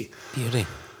Whiskey. Beauty.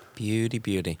 Beauty,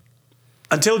 beauty.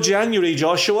 Until January,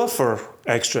 Joshua, for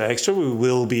Extra Extra, we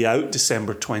will be out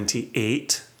December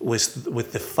 28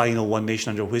 with the final One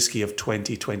Nation Under Whiskey of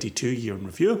 2022 Year in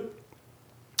Review.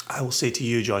 I will say to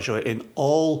you, Joshua, in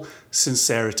all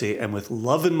sincerity and with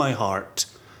love in my heart,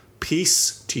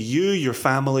 peace to you, your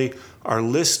family, our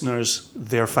listeners,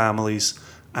 their families,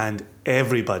 and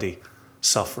everybody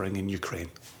suffering in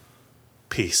Ukraine.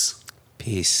 Peace.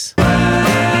 Peace.